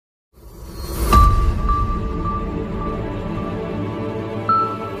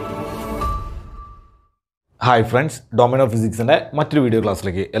Hi friends, Domino Physics and മറ്റൊരു video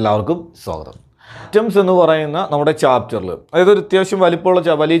ക്ലാസ്സിലേക്ക് എല്ലാവർക്കും സ്വാഗതം. ആറ്റംസ് എന്ന് പറയുന്ന നമ്മുടെ ചാപ്റ്ററിൽ അതായത് ഒരു അത്യാവശ്യം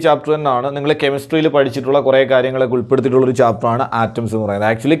വലിയ ചാപ്റ്റർ തന്നെയാണ്. നിങ്ങൾ കെമിസ്ട്രിയിൽ പഠിച്ചിട്ടുള്ള കുറേ കാര്യങ്ങളൊക്കെ ഉൾപ്പെടുത്തിയിട്ടുള്ളൊരു ചാപ്റ്ററാണ് ആറ്റംസ് എന്ന് പറയുന്നത്.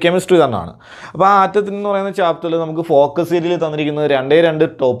 ആക്ച്വലി കെമിസ്ട്രി തന്നെയാണ്. അപ്പോൾ ആ ആറ്റത്തിന് എന്ന് പറയുന്ന ചാപ്റ്ററിൽ നമുക്ക് ഫോക്കസ് ഏരിയയിൽ തന്നിരിക്കുന്നത് രണ്ട്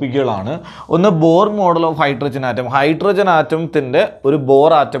ടോപ്പിക്കുകളാണ്. ഒന്ന് Bohr model of hydrogen atom. Hydrogen ആറ്റത്തിൻ്റെ ഒരു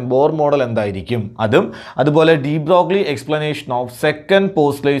ബോർ മോഡൽ എന്തായിരിക്കും അതും, അതുപോലെ D Broglie explanation of second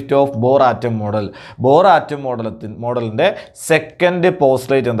postulate of bore atom മോഡലിൻ്റെ second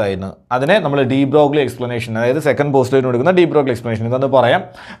postulate എന്തായിരുന്നു അതിനെ നമ്മൾ ഡി ബ്രോഗ്ലി എക്സ്പ്ലനേഷൻ, അതായത് സെക്കൻഡ് പോസ്റ്റ്ലേറ്റിന് കൊടുക്കുന്ന ഡി ബ്രോഗ്ലി എക്സ്പ്ലനേഷൻ ഇതെന്ന് പറയാം.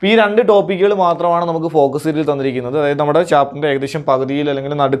 അപ്പോൾ ഈ രണ്ട് ടോപ്പിക്കുകൾ മാത്രമാണ് നമുക്ക് ഫോക്കസ് ഏരിയയിൽ തന്നിരിക്കുന്നത്. അതായത് നമ്മുടെ ചാപ്റ്ററിൻ്റെ ഏകദേശം പകുതിയിൽ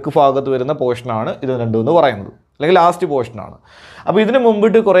അല്ലെങ്കിൽ നടുക്ക് ഭാഗത്ത് വരുന്ന പോർഷനാണ് ഇത് രണ്ടുമെന്ന് പറയുന്നത്, അല്ലെങ്കിൽ ലാസ്റ്റ് പോർഷനാണ്. അപ്പോൾ ഇതിന്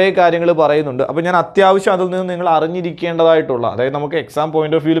മുമ്പിട്ട് കുറേ കാര്യങ്ങൾ പറയുന്നുണ്ട്. അപ്പോൾ ഞാൻ അത്യാവശ്യം അതിൽ നിന്ന് നിങ്ങൾ അറിഞ്ഞിരിക്കേണ്ടതായിട്ടുള്ള, അതായത് നമുക്ക് എക്സാം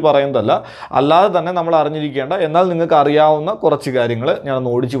പോയിന്റ് ഓഫ് വ്യൂവിൽ പറയുന്നതല്ല, അല്ലാതെ തന്നെ നമ്മൾ അറിഞ്ഞിരിക്കേണ്ട എന്നാൽ നിങ്ങൾക്ക് അറിയാവുന്ന കുറച്ച് കാര്യങ്ങൾ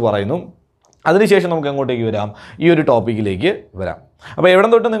ഞാനൊന്ന് ഓടിച്ച് പറയുന്നു. അതിനുശേഷം നമുക്ക് എങ്ങോട്ടേക്ക് വരാം, ഈ ഒരു ടോപ്പിക്കിലേക്ക് വരാം. അപ്പോൾ എവിടെ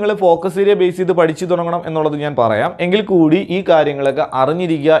തൊട്ട് നിങ്ങൾ ഫോക്കസ് ഏരിയ ബേസ് ചെയ്ത് പഠിച്ചു തുടങ്ങണം എന്നുള്ളത് ഞാൻ പറയാം. എങ്കിൽ കൂടി ഈ കാര്യങ്ങളൊക്കെ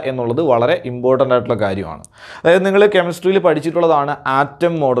അറിഞ്ഞിരിക്കുക എന്നുള്ളത് വളരെ ഇമ്പോർട്ടൻ്റ് ആയിട്ടുള്ള കാര്യമാണ്. അതായത് നിങ്ങൾ കെമിസ്ട്രിയിൽ പഠിച്ചിട്ടുള്ളതാണ്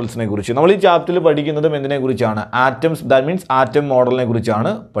ആറ്റം മോഡൽസിനെ കുറിച്ച്. നമ്മൾ ഈ ചാപ്റ്ററിൽ പഠിക്കുന്നതും എന്തിനെ കുറിച്ചാണ്? ആറ്റംസ്, ദാറ്റ് മീൻസ് ആറ്റം മോഡലിനെ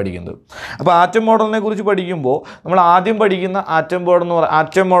കുറിച്ചാണ് പഠിക്കുന്നത്. അപ്പോൾ ആറ്റം മോഡലിനെ കുറിച്ച് പഠിക്കുമ്പോൾ നമ്മൾ ആദ്യം പഠിക്കുന്ന ആറ്റം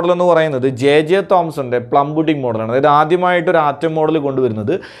മോഡൽ എന്ന് പറയുന്നത് ജെ തോംസന്റെ പ്ലം പുഡിംഗ് മോഡലാണ്. അതായത് ആദ്യമായിട്ടൊരു ആറ്റം മോഡൽ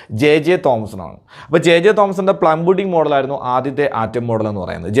കൊണ്ടുവരുന്നത് ജെ തോംസനാണ്. അപ്പോൾ ജെ തോംസന്റെ പ്ലം പുഡിംഗ് മോഡലായിരുന്നു ആദ്യത്തെ ആറ്റം മോഡൽ എന്ന്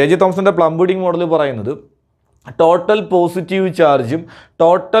പറയുന്നത്. ജെ തോംസന്റെ പ്ലം പുഡിംഗ് മോഡൽ പറയുന്നത് ടോട്ടൽ പോസിറ്റീവ് ചാർജും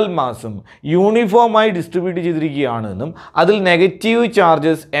ടോട്ടൽ മാസും യൂണിഫോമായി ഡിസ്ട്രിബ്യൂട്ട് ചെയ്തിരിക്കുകയാണെന്നും അതിൽ നെഗറ്റീവ്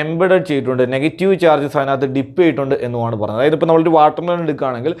ചാർജസ് എംബഡഡ് ചെയ്തിട്ടുണ്ട്, നെഗറ്റീവ് ചാർജസ് അതിനകത്ത് ഡിപ്പ് ചെയ്തിട്ടുണ്ട് എന്നുമാണ് പറയുന്നത്. അതായത് ഇപ്പോൾ നമ്മളൊരു വാട്ടർ മെലൺ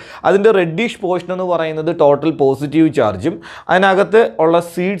എടുക്കുകയാണെങ്കിൽ അതിൻ്റെ റെഡിഷ് പോർഷൻ എന്ന് പറയുന്നത് ടോട്ടൽ പോസിറ്റീവ് ചാർജും അതിനകത്ത് ഉള്ള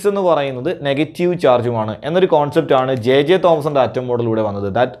സീഡ്സ് എന്ന് പറയുന്നത് നെഗറ്റീവ് ചാർജുമാണ് എന്നൊരു കോൺസെപ്റ്റാണ് ജെ തോംസന്റെ ആറ്റം മോഡലിലൂടെ വന്നത്.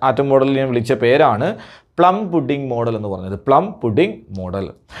 ദാറ്റ് ആറ്റം മോഡലിൽ ഞാൻ വിളിച്ച പേരാണ് പ്ലം പുഡിംഗ് മോഡൽ എന്ന് പറഞ്ഞത്, പ്ലം പുഡിംഗ് മോഡൽ.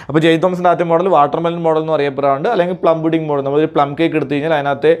 അപ്പോൾ J തോംസന്റെ atom model watermelon model എന്ന് അറിയപ്പെടാറുണ്ട്, അല്ലെങ്കിൽ പ്ലം പുഡിംഗ് മോഡൽ. നമ്മളൊരു പ്ലം കേക്ക് എടുത്തു കഴിഞ്ഞാൽ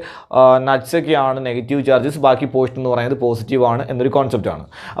അതിനകത്തെ നട്ട്സൊക്കെയാണ് നെഗറ്റീവ് ചാർജസ്, ബാക്കി പോർഷൻ എന്ന് പറയുന്നത് പോസിറ്റീവ് ആണ് എന്നൊരു കോൺസെപ്റ്റാണ്.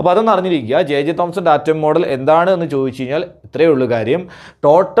 അപ്പോൾ അതൊന്ന് അറിഞ്ഞിരിക്കുക. ജെ തോംസന്റെ ആറ്റം മോഡൽ എന്താണ് എന്ന് ചോദിച്ചു കഴിഞ്ഞാൽ ഇത്രയേ ഉള്ളൂ കാര്യം.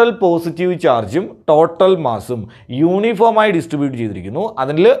 ടോട്ടൽ പോസിറ്റീവ് ചാർജും ടോട്ടൽ മാസും യൂണിഫോമായി ഡിസ്ട്രിബ്യൂട്ട് ചെയ്തിരിക്കുന്നു,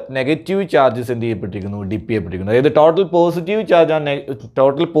 അതിൽ നെഗറ്റീവ് ചാർജസ് എന്ത് ചെയ്യപ്പെട്ടിരിക്കുന്നു? ഡിപ്പ് ചെയ്യപ്പെട്ടിരിക്കുന്നു. അതായത് total positive charge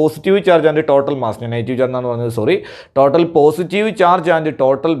and total mass, negative charge എന്നാണ് പറഞ്ഞത്, sorry, total positive charge and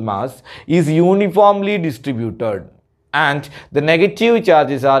total mass is uniformly distributed and the negative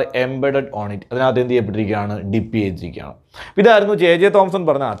charges are embedded on it. അതിനകത്ത് എന്ത് ചെയ്യപ്പെട്ടിരിക്കുകയാണ്? ഡിപ്പ് ചെയ്തിരിക്കുകയാണ്. ഇതായിരുന്നു ജെ തോംസൺ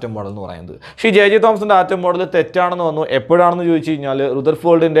പറഞ്ഞ ആറ്റം മോഡൽ എന്ന് പറയുന്നത്. പക്ഷേ ജെ തോംസന്റെ ആറ്റം മോഡൽ തെറ്റാണെന്ന് വന്നു. എപ്പോഴാണെന്ന് ചോദിച്ചു കഴിഞ്ഞാൽ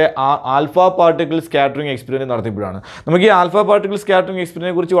റുദർഫോർഡിന്റെ ആൽഫ പാർട്ടിക്കിൾ സ്കാറ്ററിംഗ് എക്സ്പെരിമെന്റ് നടത്തിയപ്പോഴാണ്. നമുക്ക് ഈ ആൽഫ പാർട്ടിക്കിൾ സ്കാറ്ററിംഗ്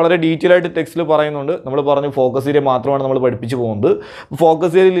എക്സ്പെരിമെന്റിനെ കുറിച്ച് വളരെ ഡീറ്റെയിൽ ആയിട്ട് ടെക്സ്റ്റിൽ പറയുന്നുണ്ട്. നമ്മൾ പറഞ്ഞു ഫോക്കസ് ഏരിയ മാത്രമാണ് നമ്മൾ പഠിപ്പിച്ചു പോകുന്നത്.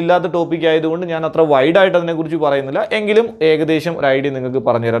 ഫോക്കസ് ഏരിയയിൽ ഇല്ലാത്ത ടോപ്പിക് ആയതുകൊണ്ട് ഞാൻ അത്ര വൈഡായിട്ട് അതിനെക്കുറിച്ച് പറയുന്നില്ല, എങ്കിലും ഏകദേശം ഒരു ഐഡിയ നിങ്ങൾക്ക്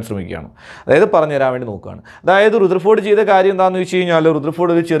പറഞ്ഞുതരാൻ ശ്രമിക്കുകയാണ്, അതായത് പറഞ്ഞുതരാൻ വേണ്ടി നോക്കുകയാണ്. അതായത് റുദർഫോർഡ് ചെയ്ത കാര്യം എന്താണെന്ന് വെച്ച് കഴിഞ്ഞാൽ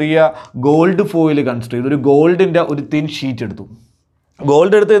റുദർഫോർഡ് ഒരു ചെറിയ ഗോൾഡ് ഫോയിൽ കൺസിഡർ ചെയ്തു, ഒരു ഗോൾഡിൻ്റെ ഒരു തിൻ ഷീറ്റ് എടുത്തു.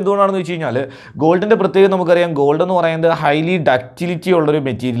 ഗോൾഡ് എടുത്ത് എന്തുകൊണ്ടാണെന്ന് വെച്ച് കഴിഞ്ഞാൽ ഗോൾഡിൻ്റെ പ്രത്യേകത നമുക്കറിയാം. ഗോൾഡ് എന്ന് പറയുന്നത് ഹൈലി ഡക്റ്റിലിറ്റി ഉള്ളൊരു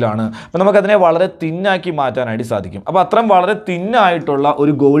മെറ്റീരിയലാണ്. അപ്പോൾ നമുക്കതിനെ വളരെ തിന്നാക്കി മാറ്റാനായിട്ട് സാധിക്കും. അപ്പോൾ അത്രയും വളരെ തിന്നായിട്ടുള്ള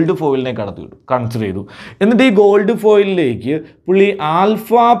ഒരു ഗോൾഡ് ഫോയിലിനെ കൺസിഡർ ചെയ്തു. എന്നിട്ട് ഈ ഗോൾഡ് ഫോയിലിലേക്ക് പുള്ളി ആൽഫ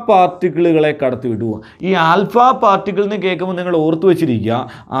പാർട്ടിക്കിളുകളെ കടത്തിവിട്ടു. ഈ ആൽഫ പാർട്ടിക്കിൾ എന്ന് കേൾക്കുമ്പോൾ നിങ്ങൾ ഓർത്ത് വെച്ചിരിക്കുക,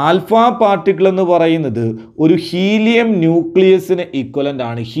 ആൽഫ പാർട്ടിക്കിൾ എന്ന് പറയുന്നത് ഒരു ഹീലിയം ന്യൂക്ലിയസിന് ഇക്വലൻ്റ്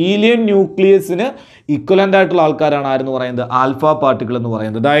ആണ്. ഹീലിയം ന്യൂക്ലിയസിന് ഇക്വലൻ്റ് ആയിട്ടുള്ള ആൾക്കാരാണ് ആരെന്ന് പറയുന്നത്? ആൽഫ പാർട്ടിക്കിൾ എന്ന്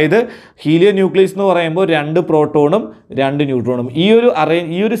പറയുന്നത്. അതായത് ഹീലിയം ന്യൂക്ലിയസ് എന്ന് പറയുമ്പോൾ 2 പ്രോട്ടോണും 2 ന്യൂട്രോണും,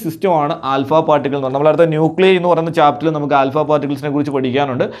 ഈ ഒരു സിസ്റ്റമാണ് ആൽഫ പാർട്ടിക്കിൾ എന്ന് പറയുന്നത്. നമ്മളടുത്ത ന്യൂക്ലിയർ എന്ന് പറയുന്ന ചാപ്റ്ററിൽ നമുക്ക് ആൽഫ പാർട്ടിക്കിൾസിനെ കുറിച്ച്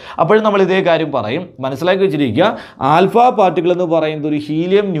പഠിക്കാനുണ്ട്. അപ്പോഴും നമ്മൾ ഇതേ കാര്യം പറയും, മനസ്സിലാക്കി വെച്ചിരിക്കുക. ആൽഫ പാർട്ടിക്കിൾ എന്ന് പറയുന്നത് ഒരു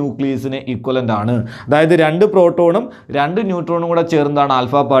ഹീലിയം ന്യൂക്ലിയസിന് ഇക്വലൻ്റ് ആണ്. അതായത് 2 പ്രോട്ടോണും 2 ന്യൂട്രോണും കൂടെ ചേർന്നതാണ്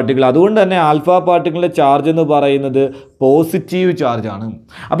ആൽഫ പാർട്ടിക്കിൾ. അതുകൊണ്ട് തന്നെ ആൽഫ പാർട്ടിക്കിളിൻ്റെ ചാർജ് എന്ന് പറയുന്നത് പോസിറ്റീവ് ചാർജ് ആണ്.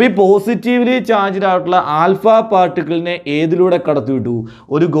 അപ്പോൾ ഈ പോസിറ്റീവ്ലി ചാർജ്ഡ് ആയിട്ടുള്ള ആൽഫ പാർട്ടിക്കിളിനെ ഏതിലൂടെ കടത്തിവിട്ടു?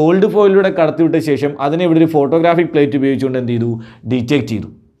 ഒരു ഗോൾഡ് ഫോയിലൂടെ കടത്തിവിട്ട ശേഷം അതിനെ ഇവിടെ ഒരു ഫോട്ടോഗ്രാഫിക് പ്ലേറ്റ് ഉപയോഗിച്ചുകൊണ്ട് എന്ത് ചെയ്തു? ഡിറ്റക്ട് ചെയ്തു.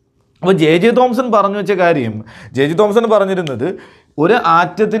 അപ്പോൾ ജെ തോംസൺ പറഞ്ഞു വെച്ച കാര്യം, ജെ തോംസൺ പറഞ്ഞിരുന്നത് ഒരു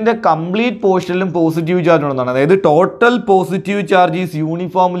ആറ്റത്തിൻ്റെ കംപ്ലീറ്റ് പോർഷനിലും പോസിറ്റീവ് ചാർജ് ഉണ്ടെന്നാണ്. അതായത് total positive charge is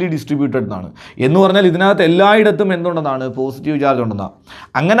uniformly distributed എന്നാണ്. എന്ന് പറഞ്ഞാൽ ഇതിനകത്ത് എല്ലായിടത്തും എന്തുണ്ടെന്നാണ്? പോസിറ്റീവ് ചാർജ് ഉണ്ടെന്നാണ്.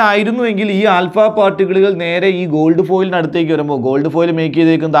 അങ്ങനെ ആയിരുന്നുവെങ്കിൽ ഈ ആൽഫ പാർട്ടിക്കിളുകൾ നേരെ ഈ ഗോൾഡ് ഫോയിലിനടുത്തേക്ക് വരുമ്പോൾ, ഗോൾഡ് ഫോയിൽ മേക്ക്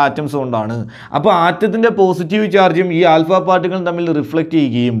ചെയ്തേക്കുന്നത് ആറ്റംസ് കൊണ്ടാണ്. അപ്പോൾ ആറ്റത്തിൻ്റെ പോസിറ്റീവ് ചാർജും ഈ ആൽഫ പാർട്ടിക്കിളും തമ്മിൽ റിഫ്ലക്റ്റ്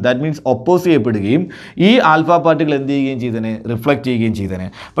ചെയ്യുകയും, ദാറ്റ് മീൻസ് ഒപ്പോസ് ചെയ്യപ്പെടുകയും, ഈ ആൽഫ പാർട്ടിക്കിൾ എന്ത് ചെയ്യുകയും ചെയ്തേനെ? റിഫ്ലക്റ്റ് ചെയ്യുകയും ചെയ്തേനെ.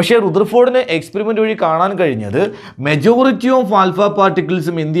 പക്ഷേ റുദർഫോർഡിന് എക്സ്പെരിമെൻറ്റ് വഴി കാണാൻ കഴിഞ്ഞത് മെജോറിറ്റി ഓഫ് ആൽഫ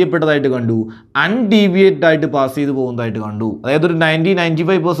പാർട്ടിക്കിൾസും എന്ത് ചെയ്യപ്പെട്ടതായിട്ട് കണ്ടു, അൺഡീവിയേറ്റഡ് ആയിട്ട് പാസ് ചെയ്ത് പോകുന്നതായിട്ട് കണ്ടു. അതായത് ഒരു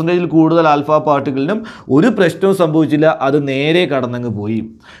 95% കൂടുതൽ ആൽഫ പാർട്ടിക്കിളിനും ഒരു പ്രശ്നവും സംഭവിച്ചില്ല, അത് നേരെ കടന്നങ്ങ് പോയി.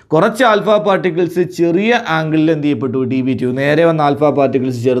 കുറച്ച് ആൽഫ പാർട്ടിക്കിൾസ് ചെറിയ ആംഗിളിൽ എന്ത് ചെയ്യപ്പെട്ടു, ഡീവിയേറ്റ് ചെയ്തു. നേരെ വന്ന ആൽഫ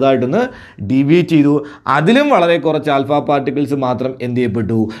പാർട്ടിക്കിൾസ് ചെറുതായിട്ടൊന്ന് ഡീവിയേറ്റ് ചെയ്തു. അതിലും വളരെ കുറച്ച് ആൽഫ പാർട്ടിക്കിൾസ് മാത്രം എന്ത്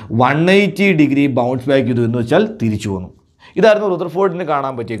ചെയ്യപ്പെട്ടു, 180 ഡിഗ്രി ബൗൺസ് ബാക്ക് ചെയ്തു, എന്ന് വെച്ചാൽ തിരിച്ചു വന്നു. ഇതായിരുന്നു റുദർഫോർഡിന്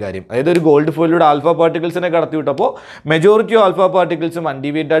കാണാൻ പറ്റിയ കാര്യം. അതായത് ഒരു ഗോൾഡ് ഫോയിലൂടെ ആൽഫ പാർട്ടിക്കിൾസിനെ കടത്തി വിട്ടപ്പോൾ മെജോറിറ്റി ഓഫ് ആൽഫ പാർട്ടിക്കിൾസും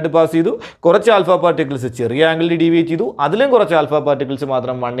അൺഡീവിയേറ്റഡ് ആയിട്ട് പാസ് ചെയ്തു. കുറച്ച് ആൽഫ പാർട്ടിക്കിൾസ് ചെറിയ ആംഗിളിൽ ഡീവിയേറ്റ് ചെയ്തു. അതിലും കുറച്ച് ആൽഫ പാർട്ടിക്കിൾസ്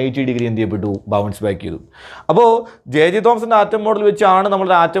മാത്രം 180 ഡിഗ്രി എന്ത് ചെയ്യപ്പെട്ടു, ബൗൺസ് ബാക്ക് ചെയ്തു. അപ്പോൾ ജെ തോംസന്റെ ആറ്റം മോഡൽ വെച്ചാണ്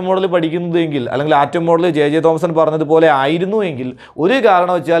നമ്മൾ ആറ്റം മോഡൽ പഠിക്കുന്നതെങ്കിൽ, അല്ലെങ്കിൽ ആറ്റം മോഡൽ ജെ തോംസൺ പറഞ്ഞതുപോലെ ആയിരുന്നു എങ്കിൽ, ഒരു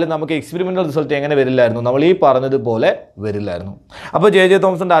കാരണവശാലും നമുക്ക് എക്സ്പെരിമെന്റൽ റിസൾട്ട് എങ്ങനെ വരില്ലായിരുന്നു, നമ്മൾ ഈ പറഞ്ഞതുപോലെ വരില്ലായിരുന്നു. അപ്പോൾ ജെ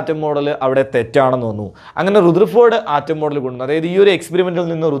തോംസന്റെ ആറ്റം മോഡൽ അവിടെ തെറ്റാണെന്ന് വന്നു. അങ്ങനെ റുദർഫോർഡ് ആറ്റം മോഡൽ കൊണ്ടു. അതായത് ഈ ഒരു എക്സ്പെരിമെന്റിൽ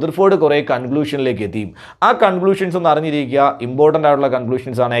നിന്ന് റുദർഫോർഡ് കുറേ കൺക്ലൂഷനിലേക്ക് എത്തി. ആ കൺക്ലൂഷൻസ് ഒന്ന് അറിഞ്ഞിരിക്കുക, ഇമ്പോർട്ടൻ്റ് ആയിട്ടുള്ള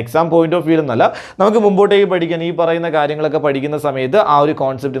കൺക്ലൂഷൻസ് ആണ്. എക്സാം പോയിന്റ് ഓഫ് വ്യൂ എന്നല്ല, നമുക്ക് മുമ്പോട്ടേക്ക് പഠിക്കാൻ ഈ പറയുന്ന കാര്യങ്ങളൊക്കെ പഠിക്കുന്ന സമയത്ത് ആ ഒരു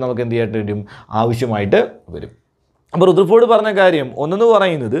കോൺസെപ്റ്റ് നമുക്ക് എന്ത് ചെയ്യാനായിട്ട് വരും, ആവശ്യമായിട്ട് വരും. അപ്പോൾ റുദർഫോർഡ് പറഞ്ഞ കാര്യം ഒന്നെന്ന്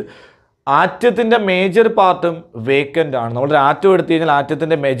പറയുന്നത്, ആറ്റത്തിൻ്റെ മേജർ പാർട്ടും വേക്കൻ്റ് ആണ്. നമ്മളൊരു ആറ്റം എടുത്തു കഴിഞ്ഞാൽ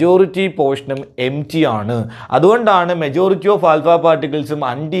ആറ്റത്തിൻ്റെ മെജോറിറ്റി പോർഷനും എം ടി ആണ്. അതുകൊണ്ടാണ് മെജോറിറ്റി ഓഫ് ആൽഫ പാർട്ടിക്കിൾസും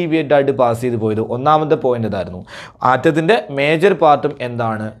അൺഡീവിയേറ്റഡ് ആയിട്ട് പാസ് ചെയ്ത് പോയത്. ഒന്നാമത്തെ പോയിന്റ് ഇതായിരുന്നു, ആറ്റത്തിൻ്റെ മേജർ പാർട്ടും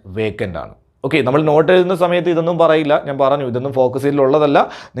എന്താണ്, വേക്കൻ്റ് ആണ്. ഓക്കെ, നമ്മൾ നോട്ട് എഴുതുന്ന സമയത്ത് ഇതൊന്നും പറയില്ല, ഞാൻ പറഞ്ഞു ഇതൊന്നും ഫോക്കസ് ചെയ്തിട്ടുള്ളതല്ല,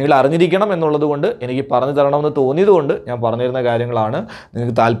 നിങ്ങൾ അറിഞ്ഞിരിക്കണം എന്നുള്ളത് കൊണ്ട്, എനിക്ക് പറഞ്ഞു തരണമെന്ന് തോന്നിയത് കൊണ്ട് ഞാൻ പറഞ്ഞിരുന്ന കാര്യങ്ങളാണ്.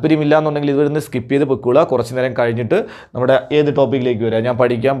 നിങ്ങൾക്ക് താല്പര്യമില്ല എന്നുണ്ടെങ്കിൽ ഇതൊന്ന് സ്കിപ്പ് ചെയ്ത് പൊയ്ക്കൊള്ളുക. കുറച്ച് നേരം കഴിഞ്ഞിട്ട് നമ്മുടെ ഏത് ടോപ്പിക്കിലേക്ക് വരിക, ഞാൻ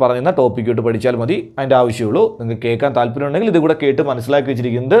പഠിക്കാൻ പറഞ്ഞിരുന്ന ടോപ്പിക്കോട്ട് പഠിച്ചാൽ മതി, അതിൻ്റെ ആവശ്യമുള്ളൂ. നിങ്ങൾക്ക് കേൾക്കാൻ താല്പര്യമുണ്ടെങ്കിൽ ഇത് കൂടെ കേട്ട് മനസ്സിലാക്കി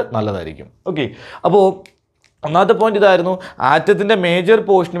വെച്ചിരിക്കുന്നത് നല്ലതായിരിക്കും. ഓക്കെ, അപ്പോൾ ഒന്നാമത്തെ പോയിന്റ് ഇതായിരുന്നു, ആറ്റത്തിൻ്റെ മേജർ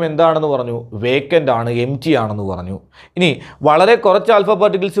പോർഷനും എന്താണെന്ന് പറഞ്ഞു, വേക്കൻ്റ് ആണ്, എം ടി ആണെന്ന് പറഞ്ഞു. ഇനി വളരെ കുറച്ച് ആൽഫ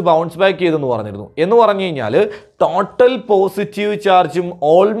പാർട്ടിക്കിൾസ് ബൗൺസ് ബാക്ക് ചെയ്തെന്ന് പറഞ്ഞിരുന്നു. എന്ന് പറഞ്ഞു കഴിഞ്ഞാൽ ടോട്ടൽ പോസിറ്റീവ് ചാർജും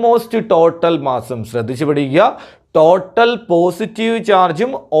ഓൾമോസ്റ്റ് ടോട്ടൽ മാസും, ശ്രദ്ധിച്ച് പഠിക്കുക, ടോട്ടൽ പോസിറ്റീവ്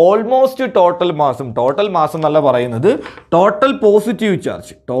ചാർജും ഓൾമോസ്റ്റ് ടോട്ടൽ മാസും, ടോട്ടൽ മാസം എന്നല്ല പറയുന്നത്, ടോട്ടൽ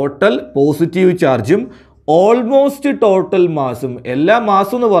പോസിറ്റീവ് ചാർജും ഓൾമോസ്റ്റ് ടോട്ടൽ മാസും, എല്ലാ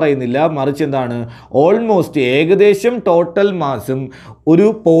മാസും എന്ന് പറയുന്നില്ല, മറിച്ച് എന്താണ്, ഓൾമോസ്റ്റ് ഏകദേശം ടോട്ടൽ മാസും ഒരു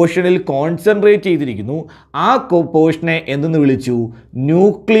പോർഷനിൽ കോൺസെൻട്രേറ്റ് ചെയ്തിരിക്കുന്നു. ആ പോർഷനെ എന്തെന്ന് വിളിച്ചു,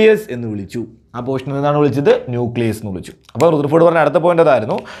 ന്യൂക്ലിയസ് എന്ന് വിളിച്ചു. ആ പോർഷൻ എന്താണ് വിളിച്ചത്, ന്യൂക്ലിയസ് എന്ന് വിളിച്ചു. അപ്പോൾ റുദർഫോർഡ് പറഞ്ഞ അടുത്ത പോയിന്റ്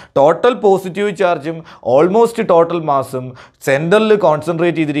അതായിരുന്നു, ടോട്ടൽ പോസിറ്റീവ് ചാർജും ഓൾമോസ്റ്റ് ടോട്ടൽ മാസും സെൻറ്ററിൽ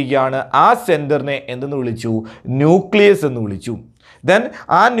കോൺസെൻട്രേറ്റ് ചെയ്തിരിക്കുകയാണ്. ആ സെൻറ്ററിനെ എന്തെന്ന് വിളിച്ചു, ന്യൂക്ലിയസ് എന്ന് വിളിച്ചു. ദെൻ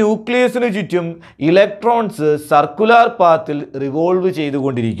ആ ന്യൂക്ലിയസിന് ചുറ്റും ഇലക്ട്രോൺസ് സർക്കുലർ പാത്തിൽ റിവോൾവ്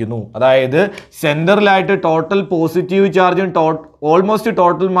ചെയ്തുകൊണ്ടിരിക്കുന്നു. അതായത് സെൻറ്ററിലായിട്ട് ടോട്ടൽ പോസിറ്റീവ് ചാർജും ഓൾമോസ്റ്റ്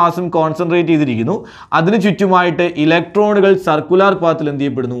ടോട്ടൽ മാസും കോൺസെൻട്രേറ്റ് ചെയ്തിരിക്കുന്നു. അതിന് ചുറ്റുമായിട്ട് ഇലക്ട്രോണുകൾ സർക്കുലർ പാത്തിൽ എന്ത്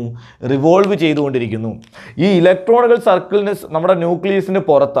ചെയ്യപ്പെടുന്നു, റിവോൾവ് ചെയ്തുകൊണ്ടിരിക്കുന്നു. ഈ ഇലക്ട്രോണുകൾ സർക്കിളിന്, നമ്മുടെ ന്യൂക്ലിയസിന്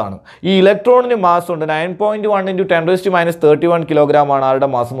പുറത്താണ്. ഈ ഇലക്ട്രോണിന് മാസ് ഉണ്ട്, 9.1 × 10⁻31 കിലോഗ്രാമാണ് ആരുടെ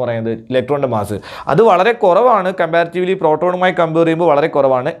മാസ് എന്ന് പറയുന്നത്, ഇലക്ട്രോണിൻ്റെ മാസ്. അത് വളരെ കുറവാണ്, കമ്പാരിറ്റീവ്ലി പ്രോട്ടോണുമായി കമ്പയർ ചെയ്യുമ്പോൾ വളരെ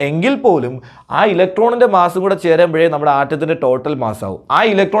കുറവാണ്. എങ്കിൽ പോലും ആ ഇലക്ട്രോണിൻ്റെ മാസ് കൂടെ ചേരുമ്പോഴേ നമ്മുടെ ആറ്റത്തിൻ്റെ ടോട്ടൽ മാസ് ആവും. ആ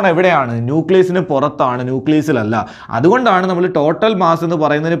ഇലക്ട്രോൺ എവിടെയാണ്, ന്യൂക്ലിയസിന് പുറത്താണ്, ന്യൂക്ലിയസിലല്ല. അതുകൊണ്ടാണ് നമ്മൾ ടോട്ടൽ മാസ് എന്ന്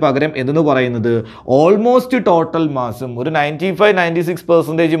പറയുന്നതിന് പകരം എന്തെന്ന് പറയുന്നത്, ഓൾമോസ്റ്റ് ടോട്ടൽ മാസും ഒരു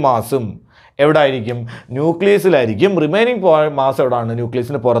 95-96% മാസും എവിടെ ആയിരിക്കും, ന്യൂക്ലിയസിലായിരിക്കും. റിമൈനിങ് മാസ് എവിടെയാണ്,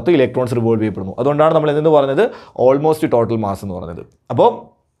 ന്യൂക്ലിയസിന് പുറത്ത് ഇലക്ട്രോൺസ് റിവോൾവ് ചെയ്യപ്പെടുന്നു. അതുകൊണ്ടാണ് നമ്മൾ എന്തെന്ന് പറഞ്ഞത്, ഓൾമോസ്റ്റ് ടോട്ടൽ മാസ് എന്ന് പറഞ്ഞത്. അപ്പോൾ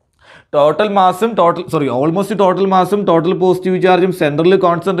ഓൾമോസ്റ്റ് ടോട്ടൽ മാസും ടോട്ടൽ പോസിറ്റീവ് ചാർജും സെൻട്രലിൽ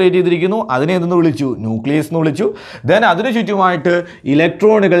കോൺസെൻട്രേറ്റ് ചെയ്തിരിക്കുന്നു. അതിനെ എന്തെന്ന് വിളിച്ചു, ന്യൂക്ലിയസ് എന്ന് വിളിച്ചു. ദെൻ അതിന് ചുറ്റുമായിട്ട്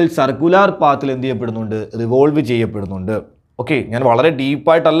ഇലക്ട്രോണുകൾ സർക്കുലർ പാത്തിൽ എന്ത് ചെയ്യപ്പെടുന്നുണ്ട്, റിവോൾവ് ചെയ്യപ്പെടുന്നുണ്ട്. ഓക്കെ, ഞാൻ വളരെ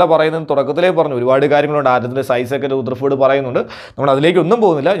ഡീപ്പായിട്ടല്ല പറയുന്നത്, തുടക്കത്തിലേ പറഞ്ഞു ഒരുപാട് കാര്യങ്ങളുണ്ട്. ആറ്റത്തിൻ്റെ സൈസൊക്കെ റുദർഫോർഡ് പറയുന്നുണ്ട്, നമ്മൾ അതിലേക്കൊന്നും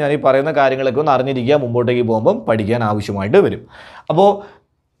പോകുന്നില്ല. ഞാൻ ഈ പറയുന്ന കാര്യങ്ങളൊക്കെ ഒന്ന് അറിഞ്ഞിരിക്കുക, മുമ്പോട്ടേക്ക് പോകുമ്പം പഠിക്കാൻ ആവശ്യമായിട്ട് വരും. അപ്പോൾ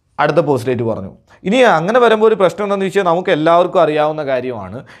അടുത്ത പോസ്റ്റ്ലേറ്റ് പറഞ്ഞു. ഇനി അങ്ങനെ വരുമ്പോൾ ഒരു പ്രശ്നം എന്താണെന്ന് വെച്ചാൽ, നമുക്ക് എല്ലാവർക്കും അറിയാവുന്ന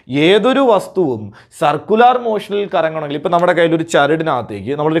കാര്യമാണ്, ഏതൊരു വസ്തുവും സർക്കുലർ മോഷനിൽ കറങ്ങണമെങ്കിൽ, ഇപ്പോൾ നമ്മുടെ കയ്യിലൊരു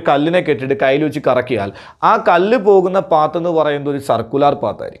ചരടിനകത്തേക്ക് നമ്മളൊരു കല്ലിനെ കെട്ടിയിട്ട് കയ്യിൽ വെച്ച് കറക്കിയാൽ ആ കല്ല് പോകുന്ന പാത്ത് എന്ന് പറയുന്നത് ഒരു സർക്കുലർ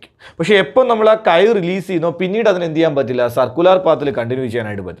പാത്തായിരിക്കും. പക്ഷേ എപ്പോൾ നമ്മൾ ആ കൈ റിലീസ് ചെയ്യുന്നോ പിന്നീട് അതിന് എന്ത് ചെയ്യാൻ പറ്റില്ല, സർക്കുലർ പാത്തിൽ കണ്ടിന്യൂ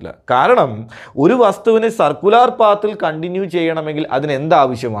ചെയ്യാനായിട്ട് പറ്റില്ല. കാരണം ഒരു വസ്തുവിന് സർക്കുലർ പാത്തിൽ കണ്ടിന്യൂ ചെയ്യണമെങ്കിൽ അതിന്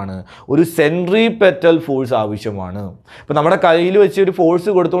എന്താവശ്യമാണ്, ഒരു സെൻട്രിപെറ്റൽ ഫോഴ്സ് ആവശ്യമാണ്. ഇപ്പോൾ നമ്മുടെ കയ്യിൽ വെച്ച് ഒരു ഫോഴ്സ്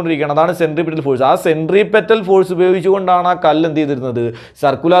കൊടുത്തുകൊണ്ട് പോയിക്കൊണ്ടിരിക്കുകയാണ്. അതാണ് സെൻട്രിപെറ്റൽ ഫോഴ്സ്. ആ സെൻട്രിപെറ്റൽ ഫോഴ്സ് ഉപയോഗിച്ചുകൊണ്ടാണ് ആ കല്ല് എന്ത് ചെയ്തിരുന്നത്,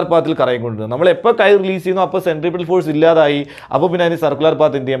 സർക്കുലർ പാത്തിൽ കറങ്ങിക്കൊണ്ടിരുന്നത്. നമ്മൾ എപ്പോൾ കൈ റിലീസ് ചെയ്യുന്നു അപ്പോൾ സെൻട്രിപെറ്റൽ ഫോഴ്സ് ഇല്ലാതായി. അപ്പോൾ പിന്നെ അതിന് സർക്കുലർ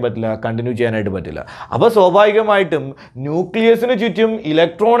പാത്ത് എന്ത് ചെയ്യാൻ പറ്റില്ല, കണ്ടിന്യൂ ചെയ്യാനായിട്ട് പറ്റില്ല. അപ്പോൾ സ്വാഭാവികമായിട്ടും ന്യൂക്ലിയസിന് ചുറ്റും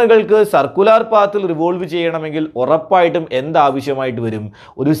ഇലക്ട്രോണുകൾക്ക് സർക്കുലർ പാത്തിൽ റിവോൾവ് ചെയ്യണമെങ്കിൽ ഉറപ്പായിട്ടും എന്താവശ്യമായിട്ട് വരും,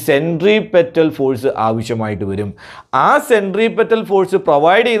 ഒരു സെൻട്രിപെറ്റൽ ഫോഴ്സ് ആവശ്യമായിട്ട് വരും. ആ സെൻട്രിപെറ്റൽ ഫോഴ്സ്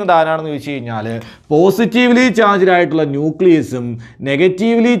പ്രൊവൈഡ് ചെയ്യുന്നത് ആരാണെന്ന് ചോദിച്ചു കഴിഞ്ഞാൽ പോസിറ്റീവ്ലി ചാർജ്ഡ് ആയിട്ടുള്ള ന്യൂക്ലിയസും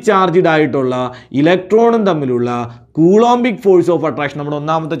നെഗറ്റീവ്ലി ചാർജ്ഡ് ആയിട്ടുള്ള ഇലക്ട്രോണും തമ്മിലുള്ള കൂളോംബിക് ഫോഴ്സ് ഓഫ് അട്രാക്ഷൻ. നമ്മുടെ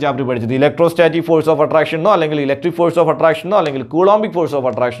ഒന്നാമത്തെ ചാപ്റ്റർ പഠിച്ചത് ഇലക്ട്രോസ്റ്റാറ്റിക് ഫോഴ്സ് ഓഫ് അട്രാക്ഷൻ എന്നോ അല്ലെങ്കിൽ ഇലക്ട്രിക് ഫോഴ്സ് ഓഫ് അട്രാക്ഷൻ എന്നോ അല്ലെങ്കിൽ കൂളോംബിക് ഫോഴ്സ് ഓഫ്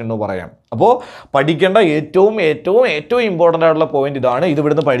അട്രാക്ഷൻ എന്നോ പറയാം. അപ്പോൾ പഠിക്കേണ്ട ഏറ്റവും ഇമ്പോർട്ടൻ്റ് ആയിട്ടുള്ള പോയിന്റ് ഇതാണ്. ഇത്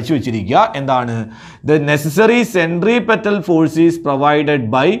ഇവിടുന്ന് പഠിച്ചു വെച്ചിരിക്കുക. എന്താണ്? The necessary centripetal force is provided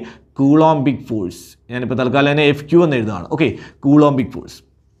by കൂളോംബിക് force. ഞാനിപ്പോൾ തൽക്കാലം തന്നെ FQ എന്ന് എഴുതുകയാണ്. Okay, കൂളോംബിക് force.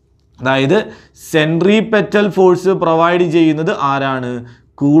 അതായത് സെൻട്രിപെറ്റൽ ഫോഴ്സ് പ്രൊവൈഡ് ചെയ്യുന്നത് ആരാണ്?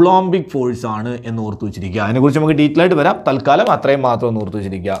 കൂളോംബിക് ഫോഴ്സ് ആണ് എന്ന് ഓർത്ത് വെച്ചിരിക്കുക. അതിനെക്കുറിച്ച് നമുക്ക് ഡീറ്റെയിൽ ആയിട്ട് വരാം. തൽക്കാലം അത്രയും മാത്രം ഒന്ന് ഓർത്ത്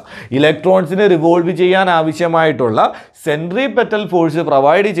വെച്ചിരിക്കുക. ഇലക്ട്രോൺസിന് റിവോൾവ് ചെയ്യാൻ ആവശ്യമായിട്ടുള്ള സെൻട്രിപെറ്റൽ ഫോഴ്സ്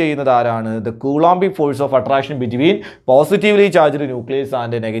പ്രൊവൈഡ് ചെയ്യുന്നത് ആരാണ്? The കൂളോംബിക് force of attraction between positively charged nucleus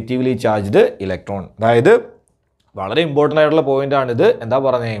and negatively charged electron. അതായത് വളരെ ഇമ്പോർട്ടൻ്റ് ആയിട്ടുള്ള പോയിന്റ് ആണിത്. എന്താ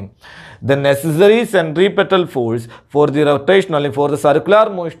പറഞ്ഞത്? The necessary centripetal force for the rotational for the circular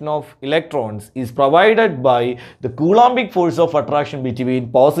motion of electrons is provided by the Coulombic force of attraction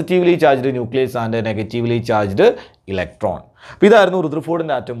between positively charged nucleus and a negatively charged electron. അപ്പോൾ ഇതായിരുന്നു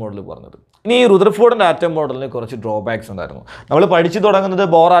റുദർഫോർഡിൻ്റെ atom model പറഞ്ഞത്. ഇനി ഈ റുദർഫോർഡിൻ്റെ atom മോഡലിന് കുറച്ച് drawbacks ഉണ്ടായിരുന്നു. നമ്മൾ പഠിച്ചു തുടങ്ങുന്നത്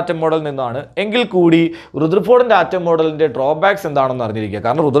ബോർ ആറ്റം മോഡലിൽ നിന്നാണ്. എങ്കിൽ കൂടി റുദർഫോർഡിൻ്റെ ആറ്റം മോഡലിൻ്റെ ഡ്രോബാക്സ് എന്താണെന്ന് അറിഞ്ഞിരിക്കുക.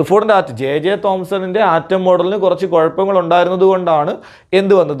 കാരണം റുദർഫോർഡിൻ്റെ ജെ തോംസണിൻ്റെ ആറ്റം മോഡലിന് കുറച്ച് കുഴപ്പങ്ങൾ ഉണ്ടായിരുന്നത് കൊണ്ടാണ്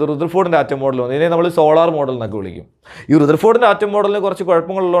എന്ത് വന്നത്, റുദർഫോർഡിൻ്റെ ആറ്റം മോഡൽ വന്നത്. ഇതിനെ നമ്മൾ സോളാർ മോഡൽ എന്നൊക്കെ വിളിക്കും. ഈ റുദർഫോർഡിൻ്റെ ആറ്റം മോഡലിന് കുറച്ച്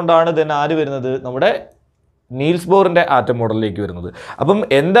കുഴപ്പങ്ങളുള്ളതുകൊണ്ടാണ് then ആര് വരുന്നത്, നമ്മുടെ നീൽസ് ബോറിൻ്റെ ആറ്റം മോഡലിലേക്ക് വരുന്നത്. അപ്പം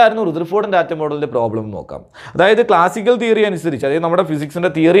എന്തായിരുന്നു റുദർഫോർഡിൻ്റെ ആറ്റം മോഡലിൻ്റെ പ്രോബ്ലം നോക്കാം. അതായത് ക്ലാസിക്കൽ തിയറി അനുസരിച്ച്, അതായത് നമ്മുടെ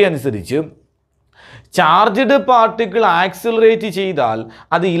ഫിസിക്സിൻ്റെ തിയറി അനുസരിച്ച് ചാർജ്ഡ് പാർട്ടിക്കിൾ ആക്സിലറേറ്റ് ചെയ്താൽ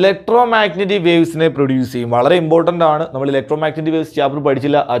അത് ഇലക്ട്രോ മാഗ്നറ്റിക് വേവ്സിനെ പ്രൊഡ്യൂസ് ചെയ്യും. വളരെ ഇമ്പോർട്ടൻ്റ് ആണ്. നമ്മൾ ഇലക്ട്രോ മാഗ്നറ്റിക് വേവ്സ് ചാപ്റ്റർ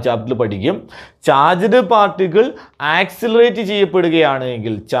പഠിച്ചില്ല, ആ ചാപ്റ്ററിൽ പഠിക്കും. ചാർജ്ഡ് പാർട്ടിക്കിൾ ആക്സിലറേറ്റ്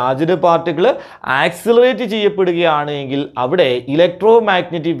ചെയ്യപ്പെടുകയാണെങ്കിൽ അവിടെ ഇലക്ട്രോ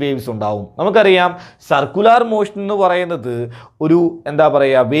മാഗ്നറ്റിക് വേവ്സ് ഉണ്ടാവും. നമുക്കറിയാം സർക്കുലാർ മോഷൻ എന്ന് പറയുന്നത് ഒരു എന്താ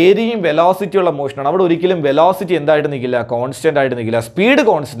പറയുക, വേരിയിങ് വെലോസിറ്റി ഉള്ള മോഷനാണ്. അവിടെ ഒരിക്കലും വെലോസിറ്റി എന്തായിട്ട് നിൽക്കില്ല, കോൺസ്റ്റൻ്റ് ആയിട്ട് നിൽക്കില്ല. സ്പീഡ്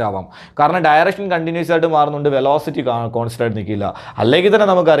കോൺസ്റ്റൻ്റ് ആവാം, കാരണം ഡയറക്ഷൻ കണ്ടിന്യൂസ് ആയിട്ട് മാറുന്നുണ്ട്, വെലോസിറ്റി കോൺസ്റ്റൻ്റ് ആയിട്ട് നിൽക്കില്ല. അല്ലെങ്കിൽ തന്നെ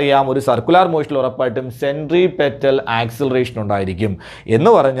നമുക്കറിയാം ഒരു സർക്കുലാർ മോഷനിൽ ഉറപ്പായിട്ടും സെൻട്രിപെറ്റൽ ആക്സിലറേഷൻ ഉണ്ടായിരിക്കും.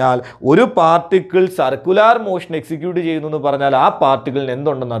 എന്ന് പറഞ്ഞാൽ ഒരു പാർട്ടിക്കിൾ സർക്കുലാർ മോഷൻ എക്സിക്യൂട്ട് ചെയ്യുന്നു എന്ന് പറഞ്ഞാൽ ആ പാർട്ടിക്കിളിന്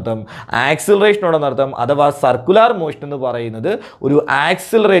എന്തുണ്ടെന്നർത്ഥം, ആക്സിലറേഷൻ ഉണ്ടെന്നർത്ഥം. അഥവാ സർക്കുലാർ മോഷൻ എന്ന് പറയുന്നത് ഒരു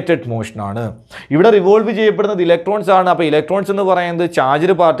ആക്സിലറേറ്റഡ് മോഷനാണ്. ഇവിടെ റിവോൾവ് ചെയ്യപ്പെടുന്നത് ഇലക്ട്രോൺസ് ആണ്. അപ്പോൾ ഇലക്ട്രോൺസ് എന്ന് പറയുന്നത്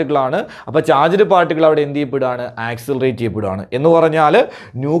ചാർജ്ഡ് പാർട്ടിക്കിളാണ്. അപ്പോൾ ചാർജ്ഡ് പാർട്ടിക്കിൾ അവിടെ എന്ത് ചെയ്യപ്പെടുകയാണ്, ആക്സിലറേറ്റ് ചെയ്യപ്പെടുകയാണ്. എന്ന് പറഞ്ഞാൽ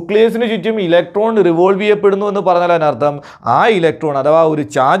ന്യൂക്ലിയസിന് ചുറ്റും ഇലക്ട്രോൺ റിവോൾവ് ചെയ്യപ്പെടുന്നു എന്ന് പറഞ്ഞാൽ അതിനർത്ഥം ആ ഇലക്ട്രോൺ അഥവാ ഒരു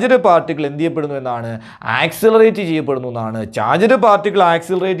ചാർജ്ഡ് പാർട്ടിക്കിൾ എന്ത് ചെയ്യപ്പെടുന്നു എന്നാണ്, ആക്സിലറേറ്റ് ചെയ്യപ്പെടുന്നു എന്നാണ്. ചാർജ്ഡ് പാർട്ടിക്കിൾ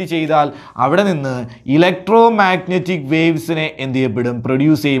ആക്സിലറേറ്റ് ചെയ്താൽ അവിടെ നിന്ന് ഇലക്ട്രോ മാഗ്നറ്റിക് വേവ്സിനെ എന്ത് ചെയ്യപ്പെടും,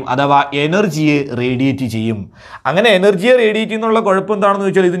 പ്രൊഡ്യൂസ് ചെയ്യും. അഥവാ എനർജിയെ റേഡിയേറ്റ് ചെയ്യും. അങ്ങനെ എനർജിയെ റേഡിയേറ്റ് ചെയ്യുന്നുള്ള കുഴപ്പം എന്താണെന്ന്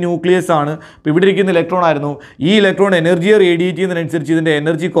വെച്ചാൽ ഇത് ന്യൂക്ലിയസ് ആണ്. ഇപ്പോൾ ഇവിടെ ഇരിക്കുന്ന ഇലക്ട്രോൺ ആയിരുന്നു. ഈ ഇലക്ട്രോൺ എനർജിയെ റേഡിയേറ്റ് ചെയ്യുന്നതിനനുസരിച്ച് ഇതിൻ്റെ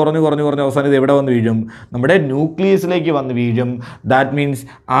എനർജി കുറഞ്ഞ് അവസാനം ഇത് എവിടെ വന്ന് വീഴും, നമ്മുടെ ന്യൂക്ലിയസിലേക്ക് വന്ന് വീഴും. ദാറ്റ് മീൻസ്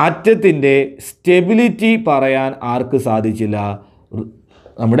ആറ്റത്തിൻ്റെ സ്റ്റെബിലിറ്റി പറയാൻ ആർക്ക് സാധിച്ചില്ല,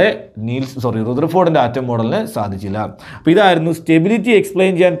 നമ്മുടെ റുദർഫോർഡിൻ്റെ ആറ്റം മോഡലിന് സാധിച്ചില്ല. അപ്പോൾ ഇതായിരുന്നു സ്റ്റെബിലിറ്റി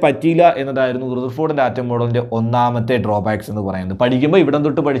എക്സ്പ്ലെയിൻ ചെയ്യാൻ പറ്റിയില്ല എന്നതായിരുന്നു റുദർഫോർഡിൻ്റെ ആറ്റം മോഡലിൻ്റെ ഒന്നാമത്തെ ഡ്രോബാക്സ് എന്ന് പറയുന്നത്. പഠിക്കുമ്പോൾ ഇവിടം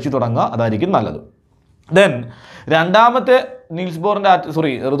തൊട്ട് പഠിച്ചു തുടങ്ങുക, അതായിരിക്കും നല്ലത്. ദെൻ രണ്ടാമത്തെ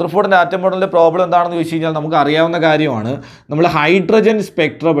റുദർഫോർഡിൻ്റെ ആറ്റം മോഡലിൻ്റെ പ്രോബ്ലം എന്താണെന്ന് ചോദിച്ചു കഴിഞ്ഞാൽ നമുക്ക് അറിയാവുന്ന കാര്യമാണ്. നമ്മൾ ഹൈഡ്രജൻ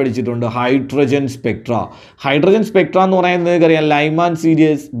സ്പെക്ട്ര പഠിച്ചിട്ടുണ്ട്. ഹൈഡ്രജൻ സ്പെക്ട്ര എന്ന് പറയുന്നത് അറിയാം, Lyman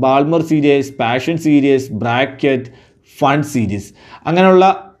series, Balmer series, passion series, bracket, fund series, അങ്ങനെയുള്ള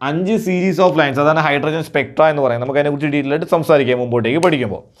 5 സീരീസ് ഓഫ് ലൈൻസ്, അതാണ് ഹൈഡ്രജൻ സ്പെക്ട്ര എന്ന് പറയുന്നത്. നമുക്ക് അതിനെക്കുറിച്ച് ഡീറ്റെയിൽ ആയിട്ട് സംസാരിക്കാം മുമ്പോട്ടേക്ക്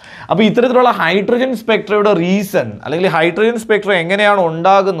പഠിക്കുമ്പോൾ. അപ്പോൾ ഇത്തരത്തിലുള്ള ഹൈഡ്രജൻ സ്പെക്ട്രയുടെ റീസൺ അല്ലെങ്കിൽ ഹൈഡ്രജൻ സ്പെക്ട്ര എങ്ങനെയാണ്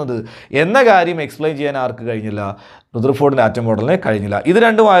ഉണ്ടാകുന്നത് എന്ന കാര്യം എക്സ്പ്ലെയിൻ ചെയ്യാൻ ആർക്ക് കഴിഞ്ഞില്ല, റുദർഫോർഡിൻ്റെ ആറ്റം മോഡലിന് കഴിഞ്ഞില്ല. ഇത്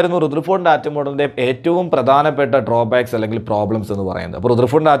രണ്ടുമായിരുന്നു റുദർഫോർഡിൻ്റെ ആറ്റം മോഡലിൻ്റെ ഏറ്റവും പ്രധാനപ്പെട്ട ഡ്രോബാക്സ് അല്ലെങ്കിൽ പ്രോബ്ലംസ് എന്ന് പറയുന്നത്. അപ്പോൾ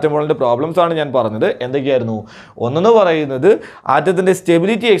റുദർഫോർഡിൻ്റെ ആറ്റം മോഡലിൻ്റെ പ്രോബ്ലംസ് ആണ് ഞാൻ പറഞ്ഞത്. എന്തൊക്കെയായിരുന്നു? ഒന്നെന്ന് പറയുന്നത് ആറ്റത്തിൻ്റെ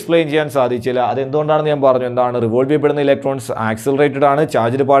സ്റ്റെബിലിറ്റി എക്സ്പ്ലെയിൻ ചെയ്യാൻ സാധിച്ചില്ല. അതെന്തുകൊണ്ടാണെന്ന് ഞാൻ പറഞ്ഞു. എന്താണ്, റിവോൾവ് ചെയ്യപ്പെടുന്ന ഇലക്ട്രോൺസ് ആക്സിലറേറ്റഡ് ആണ്.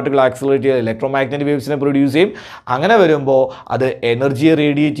 ചാർജ്ഡ് പാർട്ടിക്കിൾ ആക്സിലറേറ്റ് ചെയ്ത് ഇലക്ട്രോ മാഗ്നറ്റിക് വേവ്സിനെ പ്രൊഡ്യൂസ് ചെയ്യും. അങ്ങനെ വരുമ്പോൾ അത് എനർജിയെ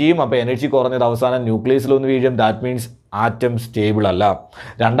റേഡിയേറ്റ് ചെയ്യും. അപ്പോൾ എനർജി കുറഞ്ഞത് അവസാനം ന്യൂക്ലിയസിലൊന്ന് വീഴും. ദാറ്റ് മീൻസ് ആറ്റം സ്റ്റേബിൾ അല്ല.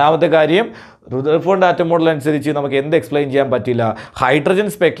 രണ്ടാമത്തെ കാര്യം, റുദർഫോർഡ് ആറ്റം മോഡൽ അനുസരിച്ച് നമുക്ക് എന്ത് എക്സ്പ്ലെയിൻ ചെയ്യാൻ പറ്റില്ല? ഹൈഡ്രജൻ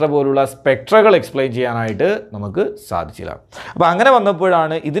സ്പെക്ട്ര പോലുള്ള സ്പെക്ട്രകൾ എക്സ്പ്ലെയിൻ ചെയ്യാനായിട്ട് നമുക്ക് സാധിച്ചില്ല. അപ്പോൾ അങ്ങനെ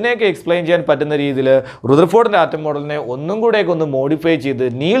വന്നപ്പോഴാണ് ഇതിനെയൊക്കെ എക്സ്പ്ലെയിൻ ചെയ്യാൻ പറ്റുന്ന രീതിയിൽ റുദർഫോർഡിൻ്റെ ആറ്റം മോഡലിനെ ഒന്നും കൂടെയൊക്കെ ഒന്ന് മോഡിഫൈ ചെയ്ത്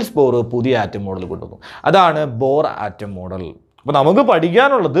നീൽസ് ബോർ പുതിയ ആറ്റം മോഡൽ കൊണ്ടുവന്നു. അതാണ് ബോർ ആറ്റം മോഡൽ. അപ്പോൾ നമുക്ക്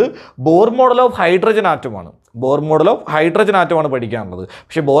പഠിക്കാനുള്ളത് Bohr model of hydrogen ആറ്റമാണ്. Bohr model of hydrogen ആറ്റമാണ് പഠിക്കാനുള്ളത്.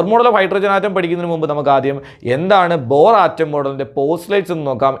 പക്ഷേ Bohr model of hydrogen atom പഠിക്കുന്നതിന് മുമ്പ് നമുക്ക് ആദ്യം എന്താണ് ബോർ ആറ്റം മോഡലിൻ്റെ പോസ്റ്റ്ലേറ്റ്സ് എന്ന്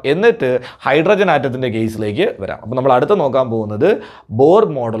നോക്കാം. എന്നിട്ട് ഹൈഡ്രജൻ ആറ്റത്തിൻ്റെ കേസിലേക്ക് വരാം. അപ്പോൾ നമ്മൾ അടുത്ത് നോക്കാൻ പോകുന്നത് ബോർ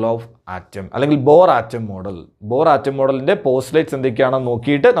മോഡൽ ഓഫ് ആറ്റം അല്ലെങ്കിൽ bore atom model. Bore atom മോഡലിൻ്റെ postulates എന്തൊക്കെയാണെന്ന്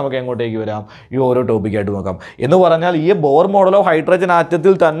നോക്കിയിട്ട് നമുക്ക് എങ്ങോട്ടേക്ക് വരാം, ഈ ഓരോ ടോപ്പിക്കായിട്ട് നോക്കാം. എന്ന് പറഞ്ഞാൽ ഈ ബോർ മോഡൽ ഓഫ് ഹൈഡ്രജൻ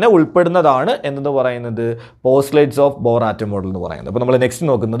ആറ്റത്തിൽ തന്നെ ഉൾപ്പെടുന്നതാണ് എന്ന് പറയുന്നത് postulates of bore atom model എന്ന് പറയുന്നത്. അപ്പോൾ നമ്മൾ നെക്സ്റ്റ്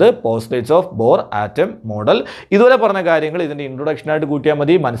നോക്കുന്നത് postulates of bore atom model. ഇതുവരെ പറഞ്ഞ കാര്യങ്ങൾ ഇതിൻ്റെ ഇൻട്രൊഡക്ഷനായിട്ട് കൂട്ടിയാൽ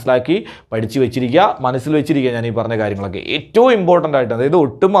മതി. മനസ്സിലാക്കി പഠിച്ചു വെച്ചിരിക്കുക, മനസ്സിൽ വെച്ചിരിക്കുക. ഞാൻ ഈ പറഞ്ഞ കാര്യങ്ങളൊക്കെ ഏറ്റവും ഇമ്പോർട്ടൻ്റ് ആയിട്ട്, അതായത്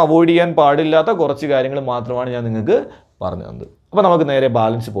ഒട്ടും അവോയ്ഡ് ചെയ്യാൻ പാടില്ലാത്ത കുറച്ച് കാര്യങ്ങൾ മാത്രമാണ് ഞാൻ നിങ്ങൾക്ക് പറഞ്ഞു തന്നത്. അപ്പോൾ നമുക്ക് നേരെ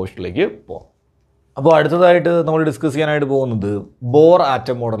ബാലൻസ് പോസ്റ്റിലേക്ക് പോകാം. അപ്പോൾ അടുത്തതായിട്ട് നമ്മൾ ഡിസ്കസ് ചെയ്യാനായിട്ട് പോകുന്നത് ബോർ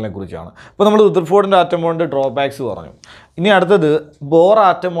ആറ്റം മോഡലിനെ കുറിച്ചാണ്. അപ്പോൾ നമ്മൾ റുദർഫോർഡിൻ്റെ ആറ്റം മോഡലിൻ്റെ ഡ്രോബാക്സ് പറഞ്ഞു. ഇനി അടുത്തത് ബോർ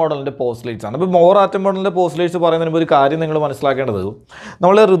ആറ്റം മോഡലിൻ്റെ പോസ്റ്റ്ലേറ്റ്സ് ആണ്. അപ്പോൾ ബോർ ആറ്റം മോഡലിൻ്റെ പോസ്റ്റ്ലേറ്റ്സ് പറയുന്നതിന് ഒരു കാര്യം നിങ്ങൾ മനസ്സിലാക്കേണ്ടത്,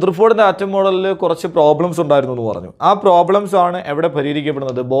 നമ്മൾ റുദർഫോർഡിൻ്റെ ആറ്റം മോഡലിൽ കുറച്ച് പ്രോബ്ലംസ് ഉണ്ടായിരുന്നു എന്ന് പറഞ്ഞു. ആ പ്രോബ്ലംസ് ആണ് എവിടെ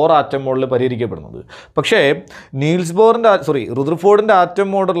പരിഹരിക്കപ്പെടുന്നത്? ബോർ ആറ്റം മോഡലിൽ പരിഹരിക്കപ്പെടുന്നത്. പക്ഷേ റുദർഫോർഡിൻ്റെ ആറ്റം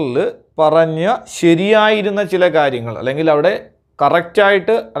മോഡലിൽ പറഞ്ഞ ശരിയായിരുന്ന ചില കാര്യങ്ങൾ, അല്ലെങ്കിൽ അവിടെ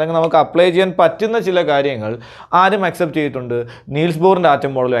കറക്റ്റായിട്ട് അല്ലെങ്കിൽ നമുക്ക് അപ്ലൈ ചെയ്യാൻ പറ്റുന്ന ചില കാര്യങ്ങൾ ആരും അക്സെപ്റ്റ് ചെയ്തിട്ടുണ്ട്? നീൽസ് ബോറിൻ്റെ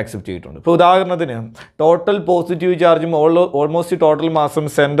ആറ്റം മോഡലും അക്സെപ്റ്റ് ചെയ്തിട്ടുണ്ട്. ഇപ്പോൾ ഉദാഹരണത്തിന് ടോട്ടൽ പോസിറ്റീവ് ചാർജും ഓൾമോസ്റ്റ് ടോട്ടൽ മാസും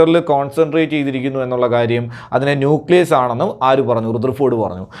സെൻറ്ററിൽ കോൺസെൻട്രേറ്റ് ചെയ്തിരിക്കുന്നു എന്നുള്ള കാര്യം അതിനെ ന്യൂക്ലിയസ് ആണെന്നും ആര് പറഞ്ഞു? റുദർഫോർഡ്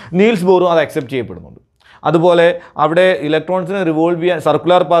പറഞ്ഞു. നീൽസ് ബോറും അത് അക്സെപ്റ്റ് ചെയ്യപ്പെടുന്നുണ്ട്. അതുപോലെ അവിടെ ഇലക്ട്രോൺസിന് റിവോൾവ് ചെയ്യാൻ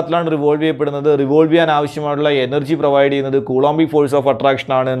സർക്കുലർ പാത്തിലാണ് റിവോൾവ് ചെയ്യപ്പെടുന്നത്. റിവോൾവ് ചെയ്യാൻ ആവശ്യമായിട്ടുള്ള എനർജി പ്രൊവൈഡ് ചെയ്യുന്നത് കൂളോംബിക് ഫോഴ്സ് ഓഫ്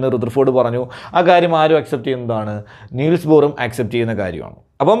അട്രാക്ഷൻ ആണ് എന്ന് റുദർഫോർഡ് പറഞ്ഞു. ആ കാര്യം ആരും അക്സെപ്റ്റ് ചെയ്യുന്നതാണ്? നീൽസ് ബോറും അക്സെപ്റ്റ് ചെയ്യുന്ന കാര്യമാണ്.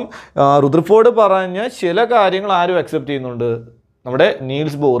 അപ്പം റുദർഫോർഡ് പറഞ്ഞ ചില കാര്യങ്ങൾ ആരും അക്സെപ്റ്റ് ചെയ്യുന്നുണ്ട്? നമ്മുടെ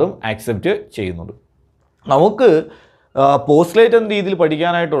നീൽസ് ബോറും അക്സെപ്റ്റ് ചെയ്യുന്നുണ്ട്. നമുക്ക് പോസ്റ്റ്ലേറ്റ് എന്ന രീതിയിൽ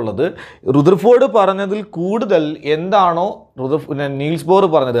പഠിക്കാനായിട്ടുള്ളത് റുദർഫോർഡ് പറഞ്ഞതിൽ കൂടുതൽ എന്താണോ നീൽസ് ബോർ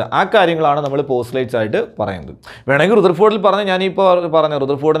പറഞ്ഞത് ആ കാര്യങ്ങളാണ് നമ്മൾ പോസ്റ്റ്ലേറ്റ്സ് ആയിട്ട് പറയുന്നത്. വേണമെങ്കിൽ റുദർഫോർഡിൽ പറഞ്ഞ ഞാനിപ്പോൾ പറഞ്ഞ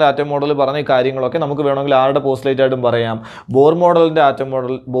റുദർഫോർഡിൻ്റെ ആറ്റം മോഡൽ പറഞ്ഞ കാര്യങ്ങളൊക്കെ നമുക്ക് വേണമെങ്കിൽ ആരുടെ പോസ്റ്റ്ലേറ്റ് ആയിട്ടും പറയാം. ബോർ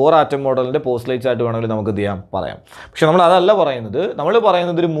ആറ്റം മോഡലിൻ്റെ പോസ്റ്റ്ലേറ്റ്സ് ആയിട്ട് വേണമെങ്കിൽ നമുക്ക് എന്ത് ചെയ്യാം, പറയാം. പക്ഷെ നമ്മൾ അതല്ല പറയുന്നത്. നമ്മൾ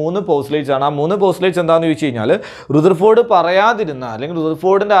പറയുന്നത് ഒരു 3 പോസ്റ്റ്ലേറ്റ്സ് ആണ്. ആ 3 പോസ്റ്റ്ലേറ്റ്സ് എന്താണെന്ന് ചോദിച്ചു കഴിഞ്ഞാൽ റുദർഫോർഡ് പറയാതിരുന്ന അല്ലെങ്കിൽ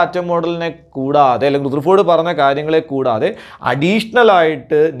റുദർഫോർഡിൻ്റെ ആറ്റം മോഡലിനെ കൂടാതെ അല്ലെങ്കിൽ റുദർഫോർഡ് പറഞ്ഞ കാര്യങ്ങളെ കൂടാതെ അഡീഷണൽ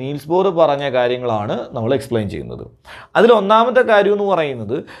ആയിട്ട് നീൽസ് ബോർ പറഞ്ഞ കാര്യങ്ങളാണ് നമ്മൾ എക്സ്പ്ലെയിൻ ചെയ്യുന്നത്. അതിൽ ഒന്നാമത്തെ കാര്യം എന്ന്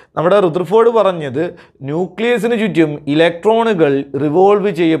പറയുന്നത്, നമ്മുടെ റുദർഫോർഡ് പറഞ്ഞത് ന്യൂക്ലിയസിന് ചുറ്റും ഇലക്ട്രോണുകൾ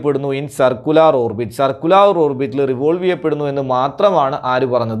റിവോൾവ് ചെയ്യപ്പെടുന്നു ഇൻ സർക്കുലാർ ഓർബിറ്റിൽ റിവോൾവ് ചെയ്യപ്പെടുന്നു എന്ന് മാത്രമാണ് ആര്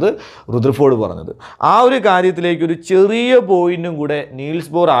പറഞ്ഞത്? റുദർഫോർഡ് പറഞ്ഞത്. ആ ഒരു കാര്യത്തിലേക്ക് ഒരു ചെറിയ പോയിന്റും കൂടെ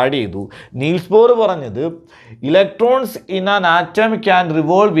നീൽസ് ബോർ ആഡ് ചെയ്തു. നീൽസ് ബോർ പറഞ്ഞത് electrons in an atom can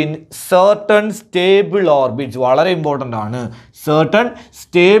revolve in certain stable orbits. വളരെ ഇമ്പോർട്ടൻ്റ് ആണ്. Certain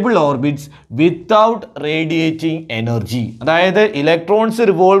stable orbits without radiating energy. അതായത് ഇലക്ട്രോൺസ്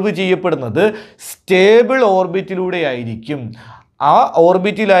റിവോൾവ് ചെയ്യപ്പെടുന്നത് സ്റ്റേബിൾ ഓർബിറ്റിലൂടെ ആയിരിക്കും. ആ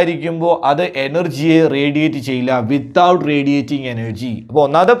ഓർബിറ്റിലായിരിക്കുമ്പോൾ അത് എനർജിയെ റേഡിയേറ്റ് ചെയ്യില്ല, വിത്തൗട്ട് റേഡിയേറ്റിംഗ് എനർജി. അപ്പോൾ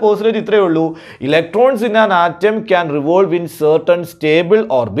ഒന്നാമത്തെ പോസ്റ്റ്ലേറ്റ് ഇത്രയേ ഉള്ളൂ. Electrons in an atom can revolve in certain stable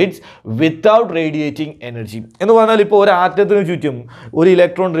orbits without radiating energy എന്ന് പറഞ്ഞാൽ, ഇപ്പോൾ ഒരു ആറ്റത്തിന് ചുറ്റും ഒരു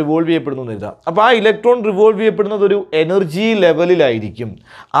ഇലക്ട്രോൺ റിവോൾവ് ചെയ്യപ്പെടുന്നു എന്ന് എഴുതാം. അപ്പോൾ ആ ഇലക്ട്രോൺ റിവോൾവ് ചെയ്യപ്പെടുന്നത് ഒരു എനർജി ലെവലിലായിരിക്കും.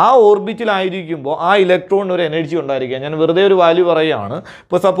 ആ ഓർബിറ്റിലായിരിക്കുമ്പോൾ ആ ഇലക്ട്രോണിന് ഒരു എനർജി ഉണ്ടായിരിക്കുക. ഞാൻ വെറുതെ ഒരു വാല്യൂ പറയുകയാണ്.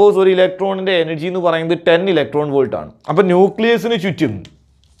 ഇപ്പോൾ സപ്പോസ് ഒരു ഇലക്ട്രോണിൻ്റെ എനർജി എന്ന് പറയുന്നത് 10 ഇലക്ട്രോൺ വോൾട്ട് ആണ്. അപ്പോൾ ന്യൂക്ലിയസിന് ചുറ്റും,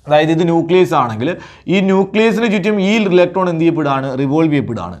 അതായത് ഇത് ന്യൂക്ലിയസ് ആണെങ്കിൽ ഈ ന്യൂക്ലിയസിന് ചുറ്റും ഈ ഇലക്ട്രോൺ എന്ത് ചെയ്യപ്പെടുകയാണ്? റിവോൾവ്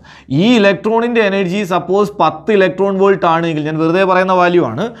ചെയ്യപ്പെടുകയാണ്. ഈ ഇലക്ട്രോണിൻ്റെ എനർജി സപ്പോസ് 10 ഇലക്ട്രോൺ വോൾട്ട് ആണെങ്കിൽ, ഞാൻ വെറുതെ പറയുന്ന വാല്യൂ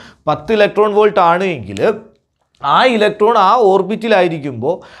ആണ്, 10 ഇലക്ട്രോൺ വോൾട്ട് ആണ് എങ്കിൽ ആ ഇലക്ട്രോൺ ആ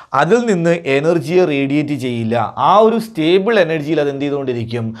ഓർബിറ്റിലായിരിക്കുമ്പോൾ അതിൽ നിന്ന് എനർജിയെ റേഡിയേറ്റ് ചെയ്യില്ല. ആ ഒരു സ്റ്റേബിൾ എനർജിയിൽ അത് എന്ത്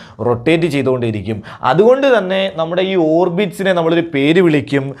ചെയ്തുകൊണ്ടിരിക്കും? റൊട്ടേറ്റ് ചെയ്തുകൊണ്ടിരിക്കും. അതുകൊണ്ട് തന്നെ നമ്മുടെ ഈ ഓർബിറ്റ്സിനെ നമ്മളൊരു പേര്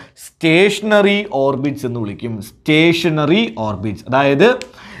വിളിക്കും, സ്റ്റേഷനറി ഓർബിറ്റ്സ് എന്ന് വിളിക്കും. Stationery orbits. അതായത്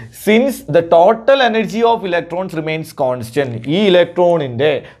since the total energy of electrons remains constant, ഈ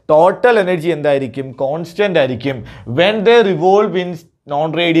ഇലക്ട്രോണിൻ്റെ ടോട്ടൽ എനർജി എന്തായിരിക്കും? കോൺസ്റ്റൻ്റ് ആയിരിക്കും. When they revolve in non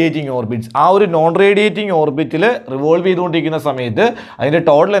radiating orbits. ആ ഒരു നോൺ റേഡിയേറ്റിംഗ് ഓർബിറ്റിൽ റിവോൾവ് ചെയ്തുകൊണ്ടിരിക്കുന്ന സമയത്ത് അതിൻ്റെ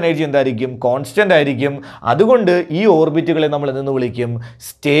ടോട്ടൽ എനർജി എന്തായിരിക്കും? കോൺസ്റ്റൻ്റ് ആയിരിക്കും. അതുകൊണ്ട് ഈ ഓർബിറ്റുകളെ നമ്മൾ എന്തെന്ന് വിളിക്കും?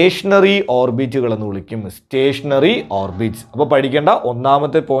 സ്റ്റേഷനറി ഓർബിറ്റുകൾ എന്ന് വിളിക്കും. Stationery orbits. അപ്പോൾ പഠിക്കേണ്ട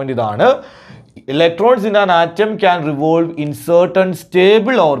ഒന്നാമത്തെ പോയിന്റ് ഇതാണ്. electrons in an atom can revolve in certain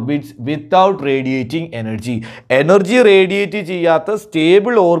stable orbits without radiating energy. Energy radiate ചെയ്യാത്ത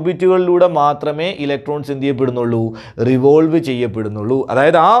സ്റ്റേബിൾ ഓർബിറ്റുകളിലൂടെ മാത്രമേ ഇലക്ട്രോൺസ് എന്ത് ചെയ്യപ്പെടുന്നുള്ളൂ, റിവോൾവ് ചെയ്യപ്പെടുന്നുള്ളൂ.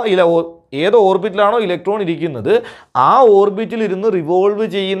 അതായത് ഏത് ഓർബിറ്റിലാണോ ഇലക്ട്രോൺ ഇരിക്കുന്നത് ആ ഓർബിറ്റിൽ ഇരുന്ന് റിവോൾവ്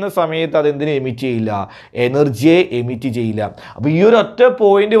ചെയ്യുന്ന സമയത്ത് അതെന്തിനെ എമിറ്റ് ചെയ്യില്ല, എനർജിയെ എമിറ്റ് ചെയ്യില്ല. അപ്പോൾ ഈ ഒരു ഒറ്റ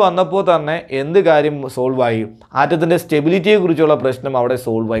പോയിന്റ് വന്നപ്പോൾ തന്നെ എന്ത് കാര്യം സോൾവ് ആയി, ആറ്റത്തിൻ്റെ സ്റ്റെബിലിറ്റിയെ കുറിച്ചുള്ള പ്രശ്നം അവിടെ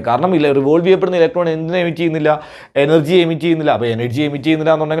സോൾവ് ആയി. കാരണം റിവോൾവ് ചെയ്യപ്പെടുന്ന ഇലക്ട്രോൺ എന്തിനെ എമിറ്റ് ചെയ്യുന്നില്ല, എനർജി എമിറ്റ് ചെയ്യുന്നില്ല. അപ്പോൾ എനർജി എമിറ്റ്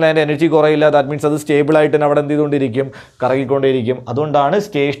ചെയ്യുന്നില്ല എന്നുണ്ടെങ്കിൽ അതിൻ്റെ എനർജി കുറയില്ല. ദാറ്റ് മീൻസ് അത് സ്റ്റേബിൾ ആയിട്ട് തന്നെ അവിടെ എന്ത് ചെയ്തുകൊണ്ടിരിക്കും, കറങ്ങിക്കൊണ്ടേയിരിക്കും. അതുകൊണ്ടാണ്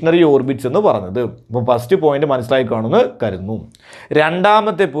സ്റ്റേഷനറി ഓർബിറ്റ്സ് എന്ന് പറഞ്ഞത്. അപ്പോൾ ഫസ്റ്റ് പോയിന്റ് മനസ്സിലായി കാണുമെന്ന് കരുതുന്നു.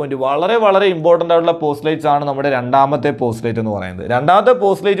 രണ്ടാമത്തെ പോയിന്റ് വളരെ വളരെ ഇമ്പോർട്ടൻ്റ് ആയിട്ടുള്ള പോസ്റ്റ്ലേറ്റ്സ് ആണ് നമ്മുടെ രണ്ടാമത്തെ പോസ്റ്റ്ലേറ്റ് എന്ന് പറയുന്നത്. രണ്ടാമത്തെ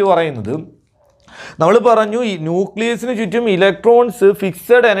പോസ്റ്റ്ലേറ്റ് പറയുന്നത് നമ്മൾ പറഞ്ഞു ഈ ന്യൂക്ലിയസിന് ചുറ്റും ഇലക്ട്രോൺസ്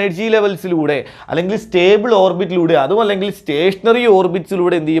ഫിക്സഡ് എനർജി ലെവൽസിലൂടെ അല്ലെങ്കിൽ സ്റ്റേബിൾ ഓർബിറ്റിലൂടെ അതും അല്ലെങ്കിൽ സ്റ്റേഷനറി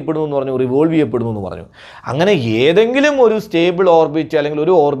ഓർബിറ്റ്സിലൂടെ എന്ത് ചെയ്യപ്പെടുന്നു എന്ന് പറഞ്ഞു, റിവോൾവ് ചെയ്യപ്പെടുന്നു എന്ന് പറഞ്ഞു. അങ്ങനെ ഏതെങ്കിലും ഒരു സ്റ്റേബിൾ ഓർബിറ്റ് അല്ലെങ്കിൽ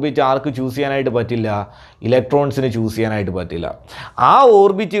ഒരു ഓർബിറ്റ് ആർക്ക് ചൂസ് ചെയ്യാനായിട്ട് പറ്റില്ല, ഇലക്ട്രോൺസിന് ചൂസ് ചെയ്യാനായിട്ട് പറ്റില്ല. ആ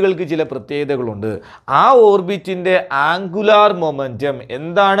ഓർബിറ്റുകൾക്ക് ചില പ്രത്യേകതകളുണ്ട്. ആ ഓർബിറ്റിൻ്റെ ആംഗുലാർ മൊമെൻറ്റം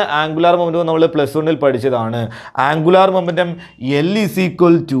എന്താണ്? ആംഗുലാർ മൊമെൻറ്റം നമ്മൾ +1 പഠിച്ചതാണ്. Angular momentum L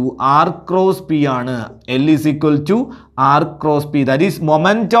 = R cross P ആണ്. L = R cross P. That is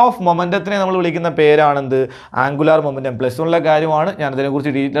moment of മൊമെൻറ്റത്തിനെ നമ്മൾ വിളിക്കുന്ന പേരാണെന്ത്, ആംഗുലാർ മൊമെൻറ്റം. +1 കാര്യമാണ്, ഞാൻ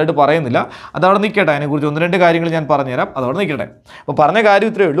അതിനെക്കുറിച്ച് ഡീറ്റെയിൽ ആയിട്ട് പറയുന്നില്ല. അതവിടെ നിൽക്കട്ടെ, അതിനെക്കുറിച്ച് 1-2 കാര്യങ്ങൾ ഞാൻ പറഞ്ഞുതരാം, അതവിടെ നിൽക്കട്ടെ. അപ്പോൾ പറഞ്ഞ കാര്യം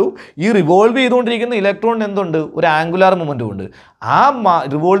ഇത്രയേ ഉള്ളൂ. ഈ റിവോൾവ് ചെയ്തുകൊണ്ടിരിക്കുന്ന ഇലക്ട്രോൺ എന്തുണ്ട്, ഒരു ആംഗുലാർ മൊമെൻറ്റം ഉണ്ട്. ആ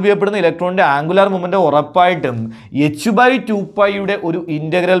റിവോൾവ് ചെയ്യപ്പെടുന്ന ഇലക്ട്രോണിൻ്റെ ആംഗുലാർ മൊമെൻറ്റം ഉറപ്പായിട്ടും h/2πയുടെ ഒരു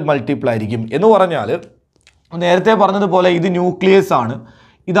ഇൻ്റഗ്രൽ മൾട്ടിപ്പിൾ ആയിരിക്കും. എന്ന് പറഞ്ഞാൽ നേരത്തെ പറഞ്ഞതുപോലെ ഇത് ന്യൂക്ലിയസ് ആണ്,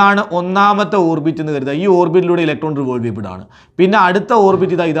 ഇതാണ് ഒന്നാമത്തെ ഓർബിറ്റ് എന്ന് കരുതുക. ഈ ഓർബിറ്റിലൂടെ ഇലക്ട്രോൺ റിവോൾവ് ചെയ്യപ്പെടുകയാണ്. പിന്നെ അടുത്ത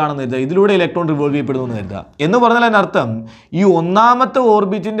ഓർബിറ്റ് ഇതാണെന്ന് കരുതുക, ഇതിലൂടെ ഇലക്ട്രോൺ റിവോൾവ് ചെയ്യപ്പെടുന്നു എന്ന് കരുതുക. എന്ന് പറഞ്ഞാൽ അതിനർത്ഥം ഈ ഒന്നാമത്തെ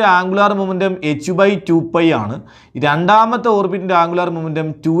ഓർബിറ്റിൻ്റെ ആംഗുലാർ മൊമെൻറ്റം h/2π ആണ്, രണ്ടാമത്തെ ഓർബിറ്റിൻ്റെ ആംഗുലാർ മൊമെൻറ്റം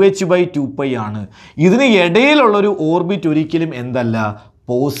 2h/2π ആണ്. ഇതിന് ഇടയിലുള്ളൊരു ഓർബിറ്റ് ഒരിക്കലും എന്തല്ല,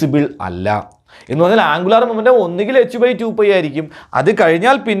 പോസിബിൾ അല്ല. എന്ന് പറഞ്ഞാൽ ആംഗുലാർ മൊമെൻറ്റം ഒന്നുകിൽ h/2π ആയിരിക്കും, അത്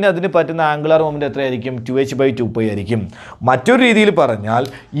കഴിഞ്ഞാൽ പിന്നെ അതിന് പറ്റുന്ന ആംഗുലാർ മൊമെൻറ്റം എത്രയായിരിക്കും, 2h/2π ആയിരിക്കും. മറ്റൊരു രീതിയിൽ പറഞ്ഞാൽ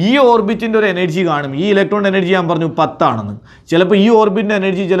ഈ ഓർബിറ്റിൻ്റെ ഒരു എനർജി കാണും. ഈ ഇലക്ട്രോൺ എനർജി ഞാൻ പറഞ്ഞു 10 ആണെന്ന്. ചിലപ്പോൾ ഈ ഓർബിറ്റിൻ്റെ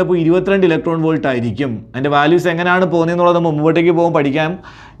എനർജി ചിലപ്പോൾ 22 ഇലക്ട്രോൺ വോൾട്ട് ആയിരിക്കും. അതിൻ്റെ വാല്യൂസ് എങ്ങനെയാണ് പോകുന്നതെന്നുള്ളത് മുമ്പോട്ടേക്ക് പോകുമ്പോൾ പഠിക്കാം.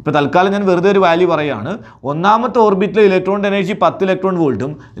 ഇപ്പോൾ തൽക്കാലം ഞാൻ വെറുതെ ഒരു വാല്യൂ പറയുകയാണ്. ഒന്നാമത്തെ ഓർബിറ്റിലെ ഇലക്ട്രോണിൻ്റെ എനർജി 10 ഇലക്ട്രോൺ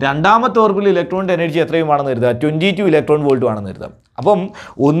വോൾട്ടും രണ്ടാമത്തെ ഓർബിറ്റിൽ ഇലക്ട്രോണിൻ്റെ എനർജി എത്രയുമാണെന്ന് കരുതുക, 22 ഇലക്ട്രോൺ വോൾട്ടും ആണെന്ന് കരുതാം. അപ്പം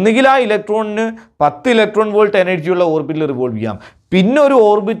ഒന്നുകിൽ ആ ഇലക്ട്രോണിന് 10 ഇലക്ട്രോൺ വോൾട്ട് എനർജിയുള്ള ഓർബിറ്റിൽ റിവോൾവ് ചെയ്യാം. പിന്നെ ഒരു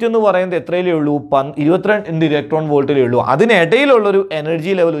ഓർബിറ്റ് എന്ന് പറയുന്നത് എത്രയിലേ ഉള്ളൂ, 22 ഇലക്ട്രോൺ വോൾട്ടിലേ ഉള്ളൂ. അതിനിടയിലുള്ളൊരു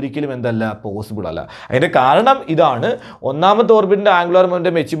എനർജി ലെവൽ ഒരിക്കലും എന്തല്ല, പോസിബിൾ അല്ല. അതിൻ്റെ കാരണം ഇതാണ്, ഒന്നാമത്തെ ഓർബിറ്റിൻ്റെ ആംഗുലാർ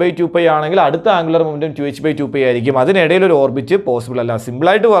മൊമെൻറ്റം h/2π ആണെങ്കിൽ അടുത്ത ആംഗുലാർ മൊമെൻറ്റം 2h/2π ആയിരിക്കും. അതിനിടയിലൊരു ഓർബിറ്റ് പോസിബിൾ അല്ല.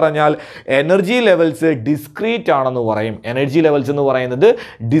 സിമ്പിളായിട്ട് പറഞ്ഞാൽ എനർജി ലെവൽസ് ഡിസ്ക്രീറ്റ് ആണെന്ന് പറയും. എനർജി ലെവൽസ് എന്ന് പറയുന്നത്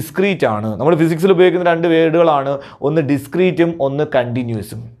ഡിസ്ക്രീറ്റ് ആണ്. നമ്മൾ ഫിസിക്സിൽ ഉപയോഗിക്കുന്ന 2 വേർഡുകളാണ്, ഒന്ന് ഡിസ്ക്രീറ്റും ഒന്ന്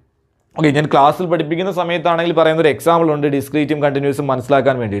കണ്ടിന്യൂസും. ഓക്കെ, ഞാൻ ക്ലാസ്സിൽ പഠിപ്പിക്കുന്ന സമയത്താണെങ്കിൽ പറയുന്ന ഒരു എക്സാമ്പിൾ ഉണ്ട് ഡിസ്ക്രീറ്റും കണ്ടിന്യൂസും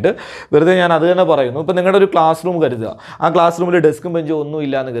മനസ്സിലാക്കാൻ വേണ്ടിയിട്ട്. വെറുതെ ഞാൻ അത് തന്നെ പറയുന്നു. ഇപ്പോൾ നിങ്ങളുടെ ഒരു ക്ലാസ് റൂം കരുതുക, ആ ക്ലാസ് റൂമിൽ ഡെസ്കും ബെഞ്ചും ഒന്നും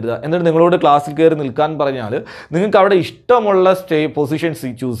ഇല്ല എന്ന് കരുതുക. എന്നിട്ട് നിങ്ങളോട് ക്ലാസ്സിൽ കയറി നിൽക്കാൻ പറഞ്ഞാൽ നിങ്ങൾക്ക് അവിടെ ഇഷ്ടമുള്ള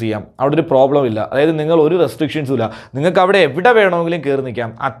പൊസിഷൻസ് ചൂസ് ചെയ്യാം. അവിടെ ഒരു പ്രോബ്ലം ഇല്ല, അതായത് നിങ്ങൾ ഒരു റെസ്ട്രിക്ഷൻസും ഇല്ല, നിങ്ങൾക്ക് അവിടെ എവിടെ വേണമെങ്കിലും കയറി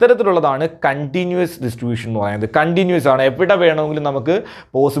നിൽക്കാം. അത്തരത്തിലുള്ളതാണ് കണ്ടിന്യൂസ് ഡിസ്ട്രിബ്യൂഷൻ എന്ന് പറയുന്നത്. കണ്ടിന്യൂസ് ആണ്, എവിടെ വേണമെങ്കിലും നമുക്ക്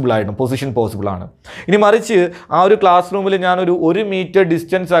പോസിബിൾ ആയിട്ടും പൊസിഷൻ പോസിബിൾ ആണ്. ഇനി മറിച്ച് ആ ഒരു ക്ലാസ് റൂമിൽ ഞാനൊരു 1 മീറ്റർ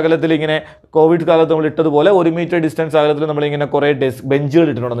ഡിസ്റ്റൻസ് അകലത്തിൽ ഇങ്ങനെ കോവിഡ് കാലത്ത് നമ്മൾ ഇട്ടതുപോലെ 1 മീറ്റർ ഡിസ്റ്റൻസ് അകലത്തിൽ നമ്മളിങ്ങനെ കുറേ ബെഞ്ചുകൾ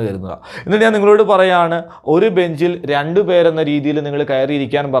ഇട്ടിട്ടുണ്ടെന്ന് കരുതുക. എന്നിട്ട് ഞാൻ നിങ്ങളോട് പറയാണ്, ഒരു ബെഞ്ചിൽ 2 പേരെന്ന രീതിയിൽ നിങ്ങൾ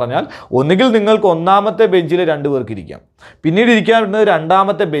കയറിയിരിക്കാൻ പറഞ്ഞാൽ ഒന്നുകിൽ നിങ്ങൾക്ക് ഒന്നാമത്തെ ബെഞ്ചിൽ 2 പേർക്ക് ഇരിക്കാം, പിന്നീട് ഇരിക്കാൻ പറ്റുന്നത്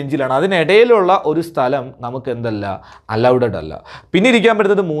രണ്ടാമത്തെ ബെഞ്ചിലാണ്. അതിനിടയിലുള്ള ഒരു സ്ഥലം നമുക്ക് എന്തല്ല, അലൗഡഡ് അല്ല. പിന്നെ ഇരിക്കാൻ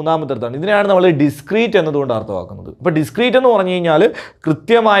പറ്റുന്നത് മൂന്നാമത്തെ അടുത്താണ്. ഇതിനെയാണ് നമ്മൾ ഡിസ്ക്രീറ്റ് എന്നതുകൊണ്ട് അർത്ഥമാക്കുന്നത്. ഇപ്പോൾ ഡിസ്ക്രീറ്റ് എന്ന് പറഞ്ഞു കഴിഞ്ഞാൽ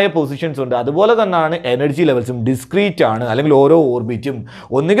കൃത്യമായ പൊസിഷൻസ് ഉണ്ട്. അതുപോലെ തന്നെയാണ് എനർജി ലെവൽസും ഡിസ്ക്രീറ്റ് ആണ്. അല്ലെങ്കിൽ ഓരോ ഓർബിറ്റും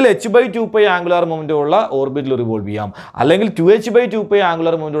ഒന്നുകിൽ h/2π ആംഗുലാർ മൊമെൻറ്റം ഉള്ള ഓർബിറ്റിൽ റിവോൾവ് ചെയ്യാം, അല്ലെങ്കിൽ 2h/2π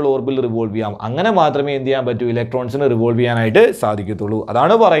ആംഗുലാർ മൊമെൻറ്റം ഉള്ള ഓർബിറ്റിൽ റിവോൾവ് ചെയ്യാം. അങ്ങനെ മാത്രമേ എന്ത് ചെയ്യാൻ പറ്റൂ, ഇലക്ട്രോൺസിന് റിവോൾവ് ചെയ്യാനായിട്ട് സാധിക്കത്തുള്ളൂ.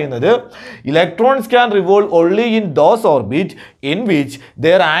 അതാണ് പറയുന്നത് electrons can revolve only in those orbit in which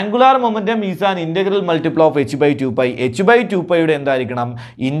their angular momentum is an integral multiple of h/2π. h/2π എന്തായിരിക്കണം,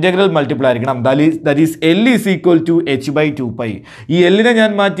 ഇന്റഗ്രൽ മൾട്ടിപ്പിൾ ആയിരിക്കണം. that is L = h/2π. ഈ എല്ലിനെ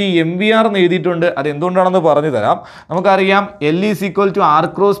ഞാൻ മാറ്റി MVR എന്ന് എഴുതിയിട്ടുണ്ട്. അത് എന്തുകൊണ്ടാണെന്ന് പറഞ്ഞു തരാം. നമുക്കറിയാം L = R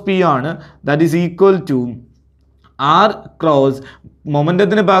ക്രോസ് P ആണ്. that is equal to R cross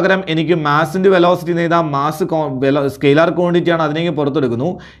മൊമെൻറ്റത്തിന് പകരം എനിക്ക് മാസിൻ്റെ വെലോസിറ്റി എന്ന് എഴുതാം. മാസ് സ്കെയിലാർ ക്വാണ്ടിറ്റിയാണ്, അതിനെങ്കിൽ പുറത്തെടുക്കുന്നു.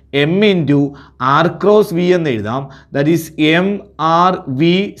 M into R cross V എന്ന് എഴുതാം. That is M R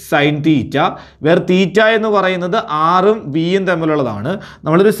V sine theta, where തീറ്റ എന്ന് പറയുന്നത് ആറും വിയും തമ്മിലുള്ളതാണ്.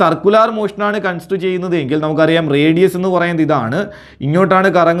 നമ്മളൊരു സർക്കുലാർ മോഷനാണ് കൺസിഡർ ചെയ്യുന്നത് എങ്കിൽ നമുക്കറിയാം റേഡിയസ് എന്ന് പറയുന്നത് ഇതാണ്. ഇങ്ങോട്ടാണ്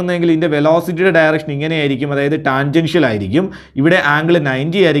കറങ്ങുന്നതെങ്കിൽ ഇതിൻ്റെ വെലോസിറ്റിയുടെ ഡയറക്ഷൻ ഇങ്ങനെയായിരിക്കും, അതായത് ടാൻജൻഷ്യൽ ആയിരിക്കും. ഇവിടെ ആംഗിൾ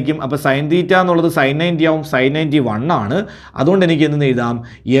 90 ആയിരിക്കും. അപ്പോൾ സൈൻ തീറ്റ എന്നുള്ളത് സൈൻ 90 ആവും. സൈൻ 91 ആണ്. അതുകൊണ്ട് എനിക്ക് എന്ന് എഴുതാം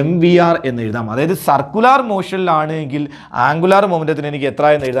എം വി ആർ എന്ന് എഴുതാം. അതായത് സർക്കുലാർ മോഷനിലാണെങ്കിൽ ആംഗുലാർ മൊമെൻറ്റത്തിന് എനിക്ക് എത്ര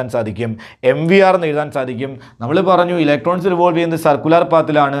എന്ന് എഴുതാൻ സാധിക്കും? എം വി ആർ എന്ന് എഴുതാൻ സാധിക്കും. നമ്മൾ പറഞ്ഞു ഇലക്ട്രോൺസ് റിവോൾവ് ചെയ്യുന്നത് സർക്കുലാർ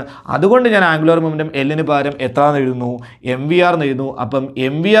പാത്തിലാണ്. അതുകൊണ്ട് ഞാൻ ആംഗുലാർ മൊമെൻറ്റം എല്ലിന് പകരം എത്ര എന്ന് എഴുതുന്നു? എം വി ആർ എന്ന് എഴുതുന്നു. അപ്പം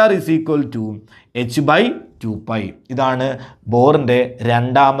M V R is equal to h/2π. ഇതാണ് ബോറിൻ്റെ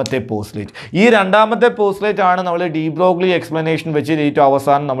രണ്ടാമത്തെ പോസ്റ്റ്ലേറ്റ്. ഈ രണ്ടാമത്തെ പോസ്റ്റ്ലേറ്റ് ആണ് നമ്മൾ ഡി ബ്രോഗ്ലി എക്സ്പ്ലനേഷൻ വെച്ച് ഏറ്റവും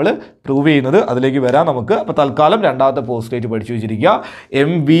അവസാനം നമ്മൾ പ്രൂവ് ചെയ്യുന്നത്. അതിലേക്ക് വരാം നമുക്ക്. അപ്പോൾ തൽക്കാലം രണ്ടാമത്തെ പോസ്റ്റ്ലേറ്റ് പഠിച്ചു വെച്ചിരിക്കുക.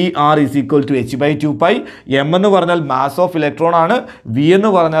 M V R is equal to h/2π. M എന്ന് പറഞ്ഞാൽ മാസ് ഓഫ് ഇലക്ട്രോൺ ആണ്. വി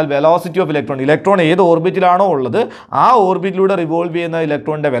എന്ന് പറഞ്ഞാൽ വെലോസിറ്റി ഓഫ് ഇലക്ട്രോൺ. ഇലക്ട്രോൺ ഏത് ഓർബിറ്റിലാണോ ഉള്ളത് ആ ഓർബിറ്റിലൂടെ റിവോൾവ് ചെയ്യുന്ന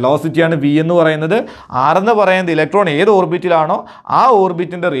ഇലക്ട്രോണിൻ്റെ വെലോസിറ്റിയാണ് വി എന്ന് പറയുന്നത്. ആർ എന്ന് പറയുന്നത് ഇലക്ട്രോൺ ഏത് ഓർബിറ്റിലാണോ ആ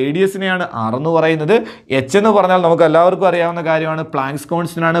ഓർബിറ്റിൻ്റെ റേഡിയസിനെയാണ് ആർ എന്ന് പറയുന്നത്. എച്ച് എന്ന് പറഞ്ഞാൽ നമുക്ക് എല്ലാവർക്കും അറിയാവുന്ന കാര്യമാണ്, പ്ലാങ്ക്സ്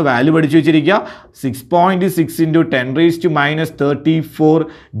കോൺസ്റ്റന്റ് ആണ്. വാല്യൂ പഠിച്ചു വെച്ചിരിക്കുക. 6.6 ഇൻറ്റു 10⁻34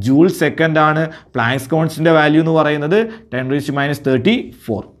 ജൂൾ സെക്കൻഡ് ആണ് പ്ലാങ്ക്സ് കോൺസ്റ്റന്റ് വാല്യൂ എന്ന് പറയുന്നത്.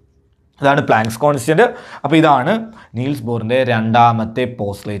 10⁻34 ഇതാണ് പ്ലാങ്ക്സ് കോൺസ്റ്റന്റ്. അപ്പോൾ ഇതാണ് നീൽസ് ബോറിൻ്റെ രണ്ടാമത്തെ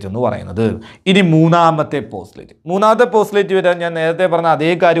പോസ്റ്റ്ലേറ്റ് എന്ന് പറയുന്നത്. ഇനി മൂന്നാമത്തെ പോസ്റ്റ്ലേറ്റ് വരാൻ ഞാൻ നേരത്തെ പറഞ്ഞ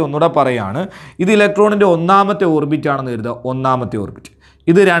അതേ കാര്യം ഒന്നുകൂടെ പറയുകയാണ്. ഇത് ഇലക്ട്രോണിൻ്റെ ഒന്നാമത്തെ ഓർബിറ്റ് ആണെന്ന് കരുതുക. ഒന്നാമത്തെ ഓർബിറ്റ്.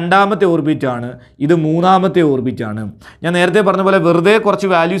 ഇത് രണ്ടാമത്തെ ഓർബിറ്റാണ്. ഇത് മൂന്നാമത്തെ ഓർബിറ്റാണ്. ഞാൻ നേരത്തെ പറഞ്ഞ പോലെ വെറുതെ കുറച്ച്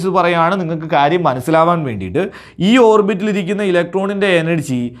വാല്യൂസ് പറയുകയാണ് നിങ്ങൾക്ക് കാര്യം മനസ്സിലാവാൻ വേണ്ടിയിട്ട്. ഈ ഓർബിറ്റിലിരിക്കുന്ന ഇലക്ട്രോണിൻ്റെ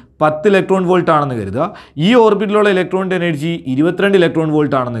എനർജി 10 ഇലക്ട്രോൺ വോൾട്ട് ആണെന്ന് കരുതുക. ഈ ഓർബിറ്റിലുള്ള ഇലക്ട്രോണിൻ്റെ എനർജി 22 ഇലക്ട്രോൺ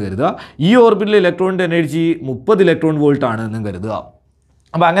വോൾട്ട് ആണെന്ന് കരുതുക. ഈ ഓർബിറ്റിലെ ഇലക്ട്രോണിൻ്റെ എനർജി 30 ഇലക്ട്രോൺ വോൾട്ട് ആണെന്ന് കരുതുക.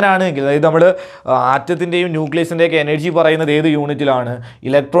 അപ്പോൾ അങ്ങനെയാണെങ്കിൽ അതായത് നമ്മൾ ആറ്റത്തിൻ്റെയും ന്യൂക്ലിയസിൻ്റെയൊക്കെ എനർജി പറയുന്നത് ഏത് യൂണിറ്റിലാണ്?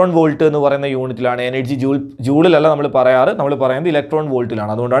 ഇലക്ട്രോൺ വോൾട്ട് എന്ന് പറയുന്ന യൂണിറ്റിലാണ്. എനർജി ജൂളിലല്ല നമ്മൾ പറയാറ്, നമ്മൾ പറയുന്നത് ഇലക്ട്രോൺ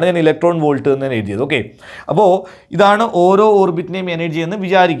വോൾട്ടിലാണ്. അതുകൊണ്ടാണ് ഞാൻ ഇലക്ട്രോൺ വോൾട്ട് എന്ന് എഴുതിയത്. ഓക്കെ, അപ്പോൾ ഇതാണ് ഓരോ ഓർബിറ്റിൻ്റെയും എനർജി എന്ന്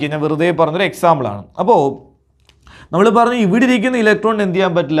വിചാരിക്കുക. ഞാൻ വെറുതെ പറഞ്ഞൊരു എക്സാമ്പിളാണ്. അപ്പോൾ നമ്മൾ പറഞ്ഞു ഇവിടെ ഇരിക്കുന്ന ഇലക്ട്രോൺ എന്ത്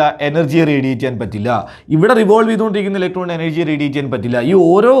ചെയ്യാൻ പറ്റില്ല? എനർജിയെ റേഡിയേറ്റ് ചെയ്യാൻ പറ്റില്ല. ഇവിടെ റിവോൾവ് ചെയ്തുകൊണ്ടിരിക്കുന്ന ഇലക്ട്രോൺ എനർജിയെ റേഡിയേറ്റ് ചെയ്യാൻ പറ്റില്ല. ഈ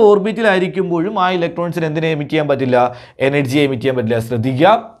ഓരോ ഓർബിറ്റിലായിരിക്കുമ്പോഴും ആ ഇലക്ട്രോൺസിന് എന്തിനെ എമിറ്റ് ചെയ്യാൻ പറ്റില്ല? എനർജിയെ എമിറ്റ് ചെയ്യാൻ പറ്റില്ല.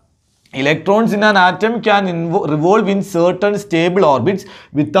 ശ്രദ്ധിക്കുക, electrons in an atom can revolve in certain stable orbits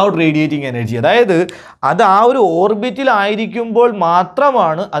without radiating energy. അതായത് അത് ആ ഒരു ഓർബിറ്റിൽ ആയിരിക്കുമ്പോൾ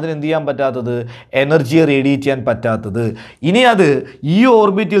മാത്രമാണ് അതിന് എന്ത് ചെയ്യാൻ പറ്റാത്തത്? എനർജിയെ റേഡിയേറ്റ് ചെയ്യാൻ പറ്റാത്തത്. ഇനി അത് ഈ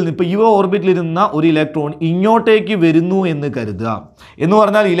ഓർബിറ്റിൽ ഇപ്പോൾ ഈ ഓർബിറ്റിൽ ഇരുന്ന ഒരു ഇലക്ട്രോൺ ഇങ്ങോട്ടേക്ക് വരുന്നു എന്ന് കരുതുക. എന്ന്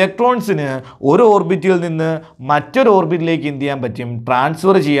പറഞ്ഞാൽ ഇലക്ട്രോൺസിന് ഒരു ഓർബിറ്റിൽ നിന്ന് മറ്റൊരു ഓർബിറ്റിലേക്ക് എന്ത് ചെയ്യാൻ പറ്റും?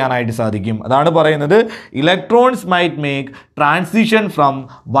 ട്രാൻസ്ഫർ ചെയ്യാനായിട്ട് സാധിക്കും. അതാണ് പറയുന്നത് electrons might make transition from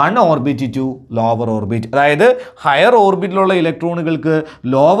one orbit to lower orbit. അതായത് ഹയർ ഓർബിറ്റിലുള്ള ഇലക്ട്രോണുകൾക്ക്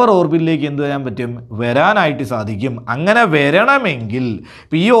ലോവർ ഓർബിറ്റിലേക്ക് എന്ത് ചെയ്യാൻ പറ്റും? വരാനായിട്ട് സാധിക്കും. അങ്ങനെ വരണമെങ്കിൽ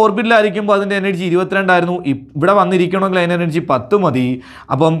ഇപ്പോൾ ഈ ഓർബിറ്റിലായിരിക്കുമ്പോൾ അതിൻ്റെ എനർജി 22 ആയിരുന്നു. ഇവിടെ വന്നിരിക്കണമെങ്കിൽ അതിൻ്റെ എനർജി 10 മതി.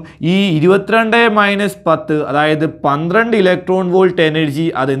 അപ്പം ഈ 22 - 10 അതായത് 12 ഇലക്ട്രോൺ വോൾട്ട് എനർജി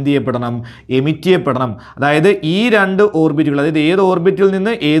അതെന്ത് ചെയ്യപ്പെടണം? എമിറ്റ് ചെയ്യപ്പെടണം. അതായത് ഈ രണ്ട് ഓർബിറ്റുകൾ, അതായത് ഏത് ഓർബിറ്റിൽ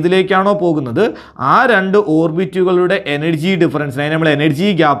നിന്ന് ഏതിലേക്കാണോ പോകുന്നത് ആ രണ്ട് ഓർബിറ്റുകളുടെ എനർജി ഡിഫറൻസ്, അതിന് നമ്മൾ എനർജി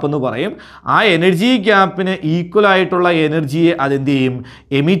ഗ്യാപ്പ് എന്ന് പറയും. ആ എനർജി ഗ്യാപ്പിന് ഈക്വൽ ആയിട്ടുള്ള എനർജിയെ അതെന്ത് ചെയ്യും?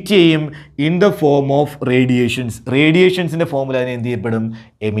 എമിറ്റ് ചെയ്യും in the form of radiations. റേഡിയേഷൻസിൻ്റെ ഫോമിൽ അതിനെ എന്ത് ചെയ്യപ്പെടും?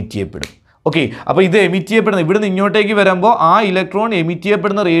 എമിറ്റ് ചെയ്യപ്പെടും. ഓക്കെ, അപ്പോൾ ഇത് എമിറ്റ് ചെയ്യപ്പെടുന്ന ഇവിടുന്ന് ഇങ്ങോട്ടേക്ക് വരുമ്പോൾ ആ ഇലക്ട്രോൺ എമിറ്റ്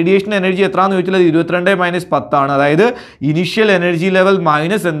ചെയ്യപ്പെടുന്ന റേഡിയേഷൻ എനർജി എത്രയാണെന്ന് ചോദിച്ചാൽ 22 - 10 ആണ്. അതായത് ഇനിഷ്യൽ എനർജി ലെവൽ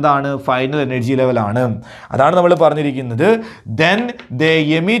മൈനസ് എന്താണ്? ഫൈനൽ എനർജി ലെവലാണ്. അതാണ് നമ്മൾ പറഞ്ഞിരിക്കുന്നത്. Then they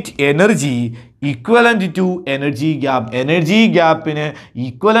emit energy equivalent to energy gap. Energy ഗ്യാപ്പിന്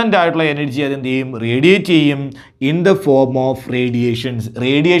equivalent ആയിട്ടുള്ള എനർജി അതെന്ത് ചെയ്യും? റേഡിയേറ്റ് ചെയ്യും in the form of radiations.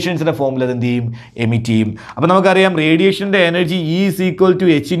 റേഡിയേഷൻസിൻ്റെ ഫോമിൽ അതെന്ത് ചെയ്യും? എമിറ്റ് ചെയ്യും. അപ്പോൾ നമുക്കറിയാം റേഡിയേഷൻ്റെ എനർജി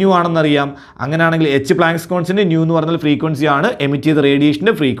E=hν ആണെന്നറിയാം. അങ്ങനെയാണെങ്കിൽ H പ്ലാങ്ക്സ് കോൺസ്റ്റന്റ്, ന്യൂ എന്ന് പറഞ്ഞാൽ ഫ്രീക്വൻസി ആണ്, എമിറ്റ് ചെയ്ത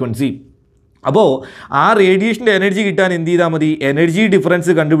റേഡിയേഷൻ്റെ ഫ്രീക്വൻസി. അപ്പോൾ ആ റേഡിയേഷൻ്റെ എനർജി കിട്ടാൻ എന്ത് ചെയ്താൽ മതി? എനർജി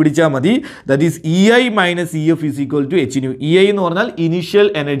ഡിഫറൻസ് കണ്ടുപിടിച്ചാൽ മതി. That is EI - EF =hν. EI എന്ന് പറഞ്ഞാൽ initial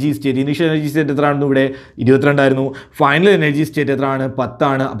energy state. Initial energy state എത്രയാണെന്ന് ഇവിടെ 22 ആയിരുന്നു. ഫൈനൽ എനർജി സ്റ്റേറ്റ് എത്രയാണ്? 10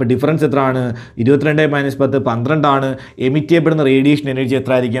 ആണ്. അപ്പോൾ ഡിഫറൻസ് എത്രയാണ്? 22 - 10 12 ആണ്. എമിറ്റ് ചെയ്യപ്പെടുന്ന റേഡിയേഷൻ എനർജി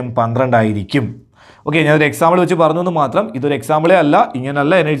എത്ര ആയിരിക്കും? 12 ആയിരിക്കും. ഓക്കെ, ഞാനൊരു എക്സാമ്പിൾ വെച്ച് പറഞ്ഞു എന്ന് മാത്രം. ഇതൊരു എക്സാമ്പിളേ അല്ല,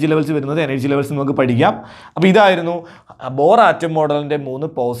 ഇങ്ങനെയല്ല എനർജി ലെവൽസ് വരുന്നത്. എനർജി ലെവൽസ് നമുക്ക് പഠിക്കാം. അപ്പോൾ ഇതായിരുന്നു ബോർ ആറ്റം മോഡലിൻ്റെ 3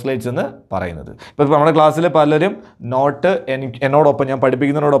 പോസ്റ്റ്ലേറ്റ്സ് എന്ന് പറയുന്നത്. ഇപ്പോൾ നമ്മുടെ ക്ലാസ്സിൽ പലരും നോട്ട് എന്നോടൊപ്പം ഞാൻ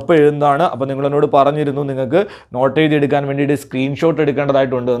പഠിപ്പിക്കുന്നതിനോടൊപ്പം എഴുതുന്നതാണ്. അപ്പോൾ നിങ്ങൾ എന്നോട് പറഞ്ഞിരുന്നു നിങ്ങൾക്ക് നോട്ട് എഴുതി എടുക്കാൻ വേണ്ടിയിട്ട് സ്ക്രീൻഷോട്ട്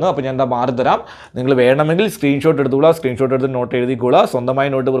എടുക്കേണ്ടതായിട്ടുണ്ട് എന്ന്. അപ്പോൾ ഞാൻ എന്താ മാറിത്തരാം. നിങ്ങൾ വേണമെങ്കിൽ സ്ക്രീൻഷോട്ട് എടുത്തുകൊള്ളുക, സ്ക്രീൻഷോട്ട് എടുത്ത് നോട്ട് എഴുതിക്കൊള്ളുക.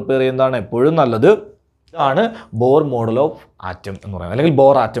 സ്വന്തമായി നോട്ട് പ്രിപ്പയർ ചെയ്യുന്നതാണ് എപ്പോഴും നല്ലത്. ഇതാണ് ബോർ മോഡൽ ഓഫ് ആറ്റം എന്ന് പറയുന്നത്, അല്ലെങ്കിൽ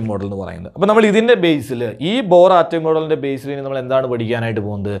ബോർ ആറ്റം മോഡൽ എന്ന് പറയുന്നത്. അപ്പോൾ നമ്മൾ ഇതിൻ്റെ ബേസിൽ, ഈ ബോർ ആറ്റം മോഡലിൻ്റെ ബേസിൽ നമ്മൾ എന്താണ് പഠിക്കാനായിട്ട്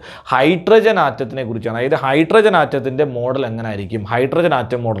പോകുന്നത്? ഹൈഡ്രജൻ ആറ്റത്തിനെ കുറിച്ചാണ്. അതായത് ഹൈഡ്രജൻ ആറ്റത്തിൻ്റെ മോഡൽ എങ്ങനെ ആയിരിക്കും, ഹൈഡ്രജൻ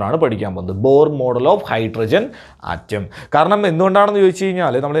ആറ്റം മോഡലാണ് പഠിക്കാൻ പോകുന്നത്. Bohr model of hydrogen atom. കാരണം എന്തുകൊണ്ടാണെന്ന് ചോദിച്ചു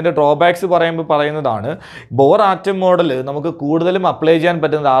കഴിഞ്ഞാൽ നമ്മളിതിൻ്റെ ഡ്രോബാക്സ് പറയുന്നതാണ്. ബോർ ആറ്റം മോഡൽ നമുക്ക് കൂടുതലും അപ്ലൈ ചെയ്യാൻ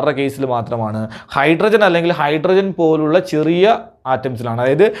പറ്റുന്നത് ആരുടെ കേസിൽ മാത്രമാണ്? ഹൈഡ്രജൻ അല്ലെങ്കിൽ ഹൈഡ്രജൻ പോലുള്ള ചെറിയ ആറ്റംസിലാണ്.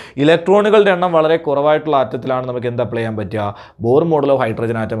 അതായത് ഇലക്ട്രോണുകളുടെ എണ്ണം വളരെ കുറവായിട്ടുള്ള ആറ്റത്തിലാണ് നമുക്ക് എന്ത് അപ്ലൈ ചെയ്യാൻ പറ്റുക? Bohr model of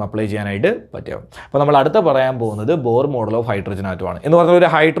hydrogen atom apply ചെയ്യാനായിട്ട് പറ്റും. അപ്പോൾ നമ്മൾ അടുത്ത പറയാൻ പോകുന്നത് ബോർ മോഡൽ ഓഫ് ഹൈഡ്രജൻ ആറ്റമാണ്. എന്ന് പറഞ്ഞാൽ ഒരു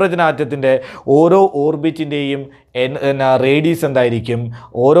ഹൈഡ്രജൻ ആറ്റത്തിൻ്റെ ഓരോ ഓർബിറ്റിൻ്റെയും റേഡിയസ് എന്തായിരിക്കും,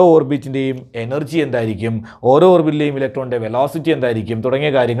 ഓരോ ഓർബിറ്റിൻ്റെയും എനർജി എന്തായിരിക്കും, ഓരോ ഓർബിറ്റിലെയും ഇലക്ട്രോണിൻ്റെ വെലോസിറ്റി എന്തായിരിക്കും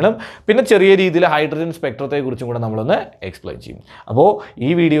തുടങ്ങിയ കാര്യങ്ങളും പിന്നെ ചെറിയ രീതിയിൽ ഹൈഡ്രജൻ സ്പെക്ട്രത്തെക്കുറിച്ചും കൂടെ നമ്മളൊന്ന് എക്സ്പ്ലെയിൻ ചെയ്യും. അപ്പോൾ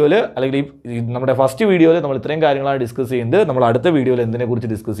ഈ വീഡിയോയിൽ, അല്ലെങ്കിൽ നമ്മുടെ ഫസ്റ്റ് വീഡിയോയിൽ നമ്മൾ ഇത്രയും കാര്യങ്ങളാണ് ഡിസ്കസ് ചെയ്യുന്നത്. നമ്മൾ അടുത്ത വീഡിയോയിൽ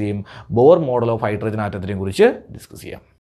എന്തിനെക്കുറിച്ച് ഡിസ്കസ് ചെയ്യും? ബോർ മോഡൽ ഓഫ് ഹൈഡ്രജൻ ആറ്റത്തിനെ കുറിച്ച് ഡിസ്കസ് ചെയ്യാം.